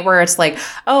the point where it's like,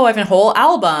 oh, I have a whole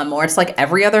album, or it's like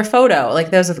every other photo,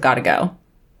 like those have got to go.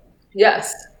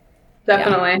 Yes,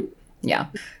 definitely. Yeah.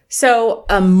 So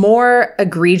a more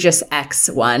egregious ex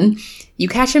one. You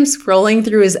catch him scrolling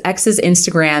through his ex's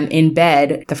Instagram in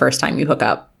bed the first time you hook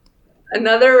up.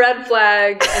 Another red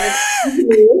flag. And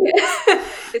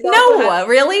it's no,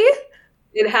 really?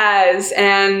 It has.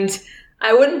 And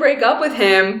I wouldn't break up with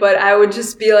him, but I would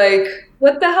just be like,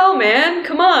 what the hell, man?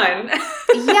 Come on.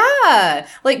 Yeah.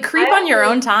 Like creep on your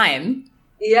own time.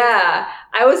 Yeah.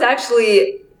 I was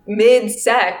actually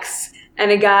mid-sex and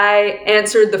a guy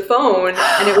answered the phone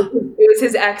and it was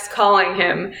his ex calling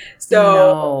him.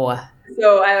 So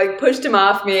I like pushed him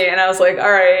off me and I was like,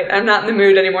 all right, I'm not in the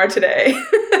mood anymore today.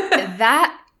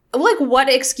 What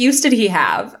excuse did he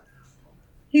have?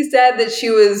 He said that she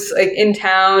was like in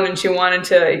town and she wanted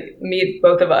to like meet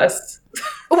both of us.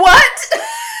 What?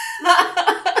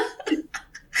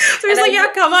 So he's like, yeah,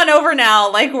 come on over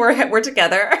now. Like we're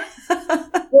together.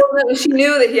 Well, she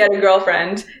knew that he had a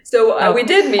girlfriend. So we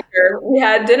did meet her. We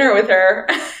had dinner with her.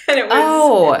 And it was.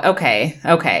 Oh, okay.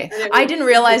 I didn't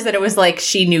realize that it was like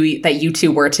she knew that you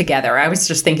two were together. I was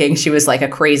just thinking she was like a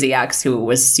crazy ex who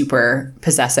was super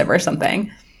possessive or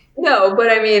something. No, but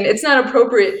I mean, it's not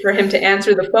appropriate for him to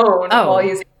answer the phone while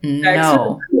he's having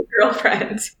with his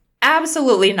girlfriend.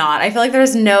 Absolutely not. I feel like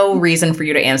there's no reason for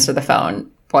you to answer the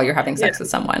phone while you're having sex with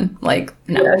someone. Like,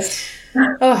 no. Yes.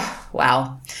 Oh,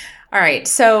 wow. All right.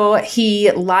 So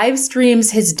he live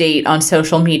streams his date on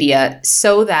social media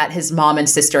so that his mom and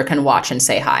sister can watch and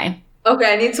say hi.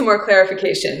 Okay, I need some more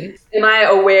clarification. Am I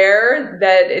aware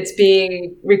that it's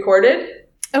being recorded?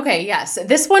 Okay, yes.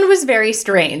 This one was very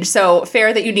strange. So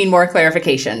fair that you need more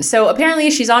clarification. So apparently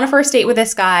she's on a first date with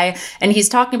this guy and he's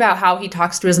talking about how he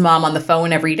talks to his mom on the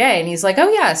phone every day. And he's like, oh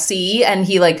yeah, see? And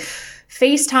he like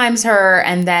FaceTimes her.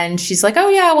 And then she's like, oh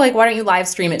yeah, like, why don't you live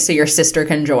stream it so your sister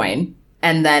can join?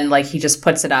 And then like he just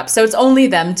puts it up. So it's only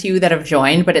them two that have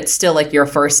joined, but it's still like your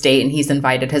first date and he's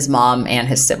invited his mom and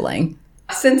his sibling.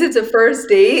 Since it's a first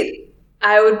date,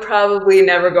 I would probably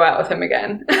never go out with him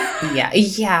again.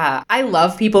 Yeah. I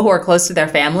love people who are close to their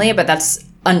family, but that's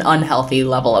an unhealthy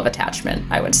level of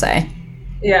attachment, I would say.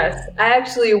 Yes. I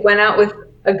actually went out with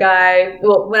a guy,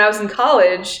 well, when I was in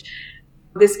college,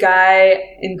 this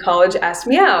guy in college asked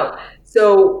me out.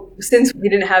 So since we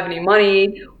didn't have any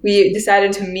money, we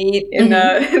decided to meet in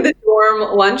the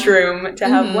dorm lunchroom to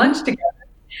have lunch together.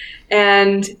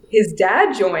 And his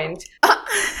dad joined.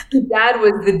 His dad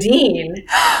was the dean.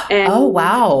 And oh,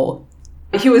 wow.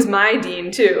 He was my dean,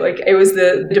 too. Like, it was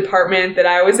the department that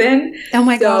I was in. Oh,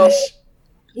 my gosh.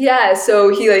 Yeah, so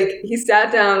he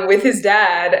sat down with his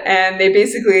dad, and they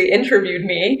basically interviewed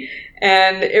me.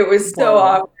 And it was so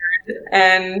awkward.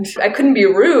 And I couldn't be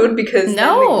rude because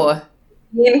the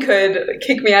dean could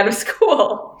kick me out of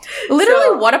school.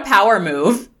 Literally, what a power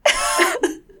move.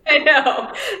 I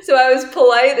know. So I was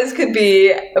polite as could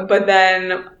be, but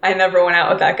then I never went out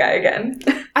with that guy again.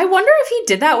 I wonder if he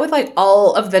did that with like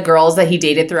all of the girls that he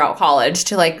dated throughout college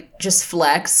to like just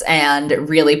flex and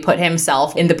really put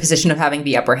himself in the position of having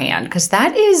the upper hand, because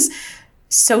that is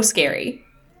so scary.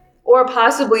 Or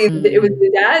possibly it was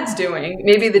the dad's doing.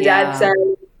 Maybe the dad said,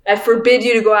 I forbid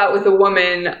you to go out with a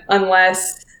woman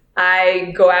unless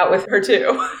I go out with her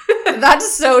too. That's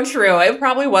so true. It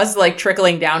probably was like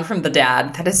trickling down from the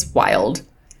dad. That is wild.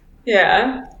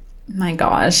 Yeah. My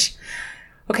gosh.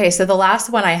 Okay, so the last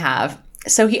one I have.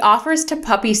 So he offers to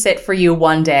puppy sit for you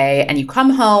one day and you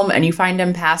come home and you find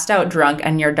him passed out drunk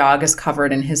and your dog is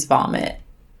covered in his vomit.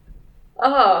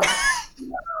 Oh.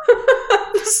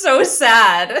 So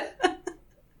sad.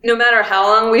 No matter how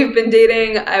long we've been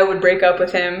dating, I would break up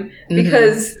with him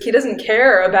because he doesn't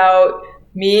care about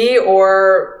me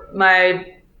or my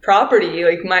property.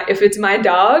 Like, if it's my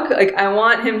dog, like, I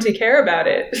want him to care about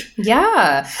it.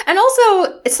 Yeah. And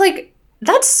also, it's like,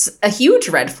 that's a huge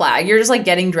red flag. You're just like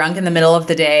getting drunk in the middle of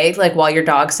the day, like while you're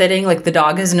dog sitting, like the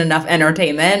dog isn't enough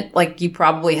entertainment. Like, you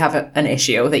probably have an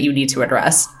issue that you need to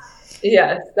address.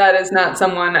 Yes, that is not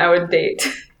someone I would date.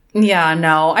 Yeah,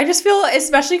 no. I just feel,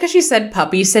 especially because she said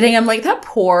puppy sitting, I'm like, that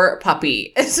poor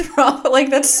puppy is like,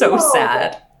 that's so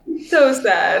sad. So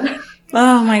sad.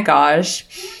 Oh my gosh.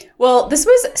 Well, this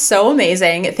was so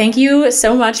amazing. Thank you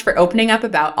so much for opening up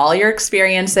about all your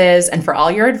experiences and for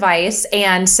all your advice.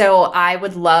 And so I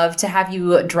would love to have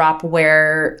you drop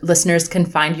where listeners can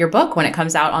find your book when it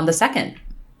comes out on the 2nd.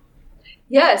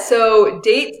 Yeah, so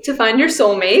Date to Find Your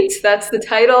Soulmate, that's the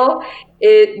title.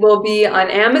 It will be on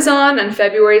Amazon on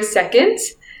February 2nd.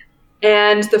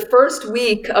 And the first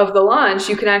week of the launch,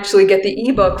 you can actually get the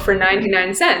ebook for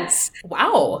 99 cents.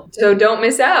 Wow. So don't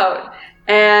miss out.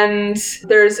 And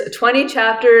there's 20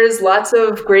 chapters, lots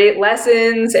of great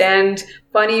lessons and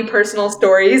funny personal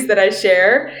stories that I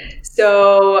share.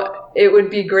 So it would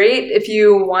be great if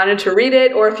you wanted to read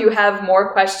it, or if you have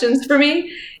more questions for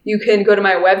me, you can go to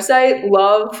my website,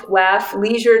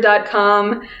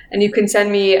 lovelaughleisure.com, and you can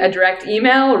send me a direct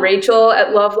email,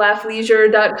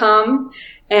 rachel@lovelaughleisure.com,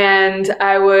 and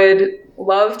I would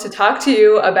love to talk to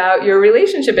you about your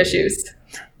relationship issues.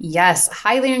 Yes,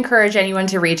 highly encourage anyone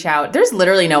to reach out. There's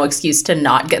literally no excuse to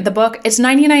not get the book. It's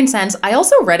 99 cents. I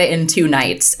also read it in 2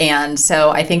 nights. And so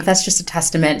I think that's just a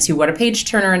testament to what a page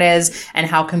turner it is and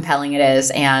how compelling it is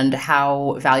and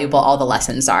how valuable all the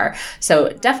lessons are. So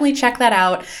definitely check that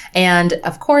out. And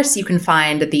of course, you can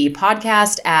find the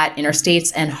podcast at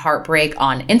Interstates and Heartbreak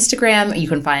on Instagram. You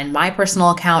can find my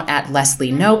personal account at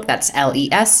Leslie Knope. That's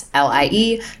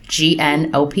LESLIEGNOPE.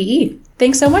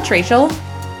 Thanks so much, Rachel.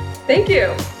 Thank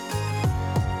you.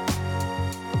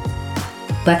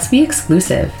 Let's be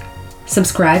exclusive.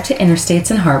 Subscribe to Interstates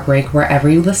and Heartbreak wherever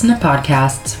you listen to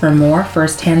podcasts for more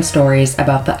firsthand stories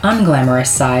about the unglamorous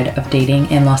side of dating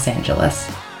in Los Angeles.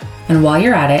 And while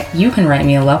you're at it, you can write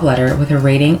me a love letter with a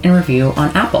rating and review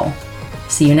on Apple.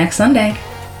 See you next Sunday.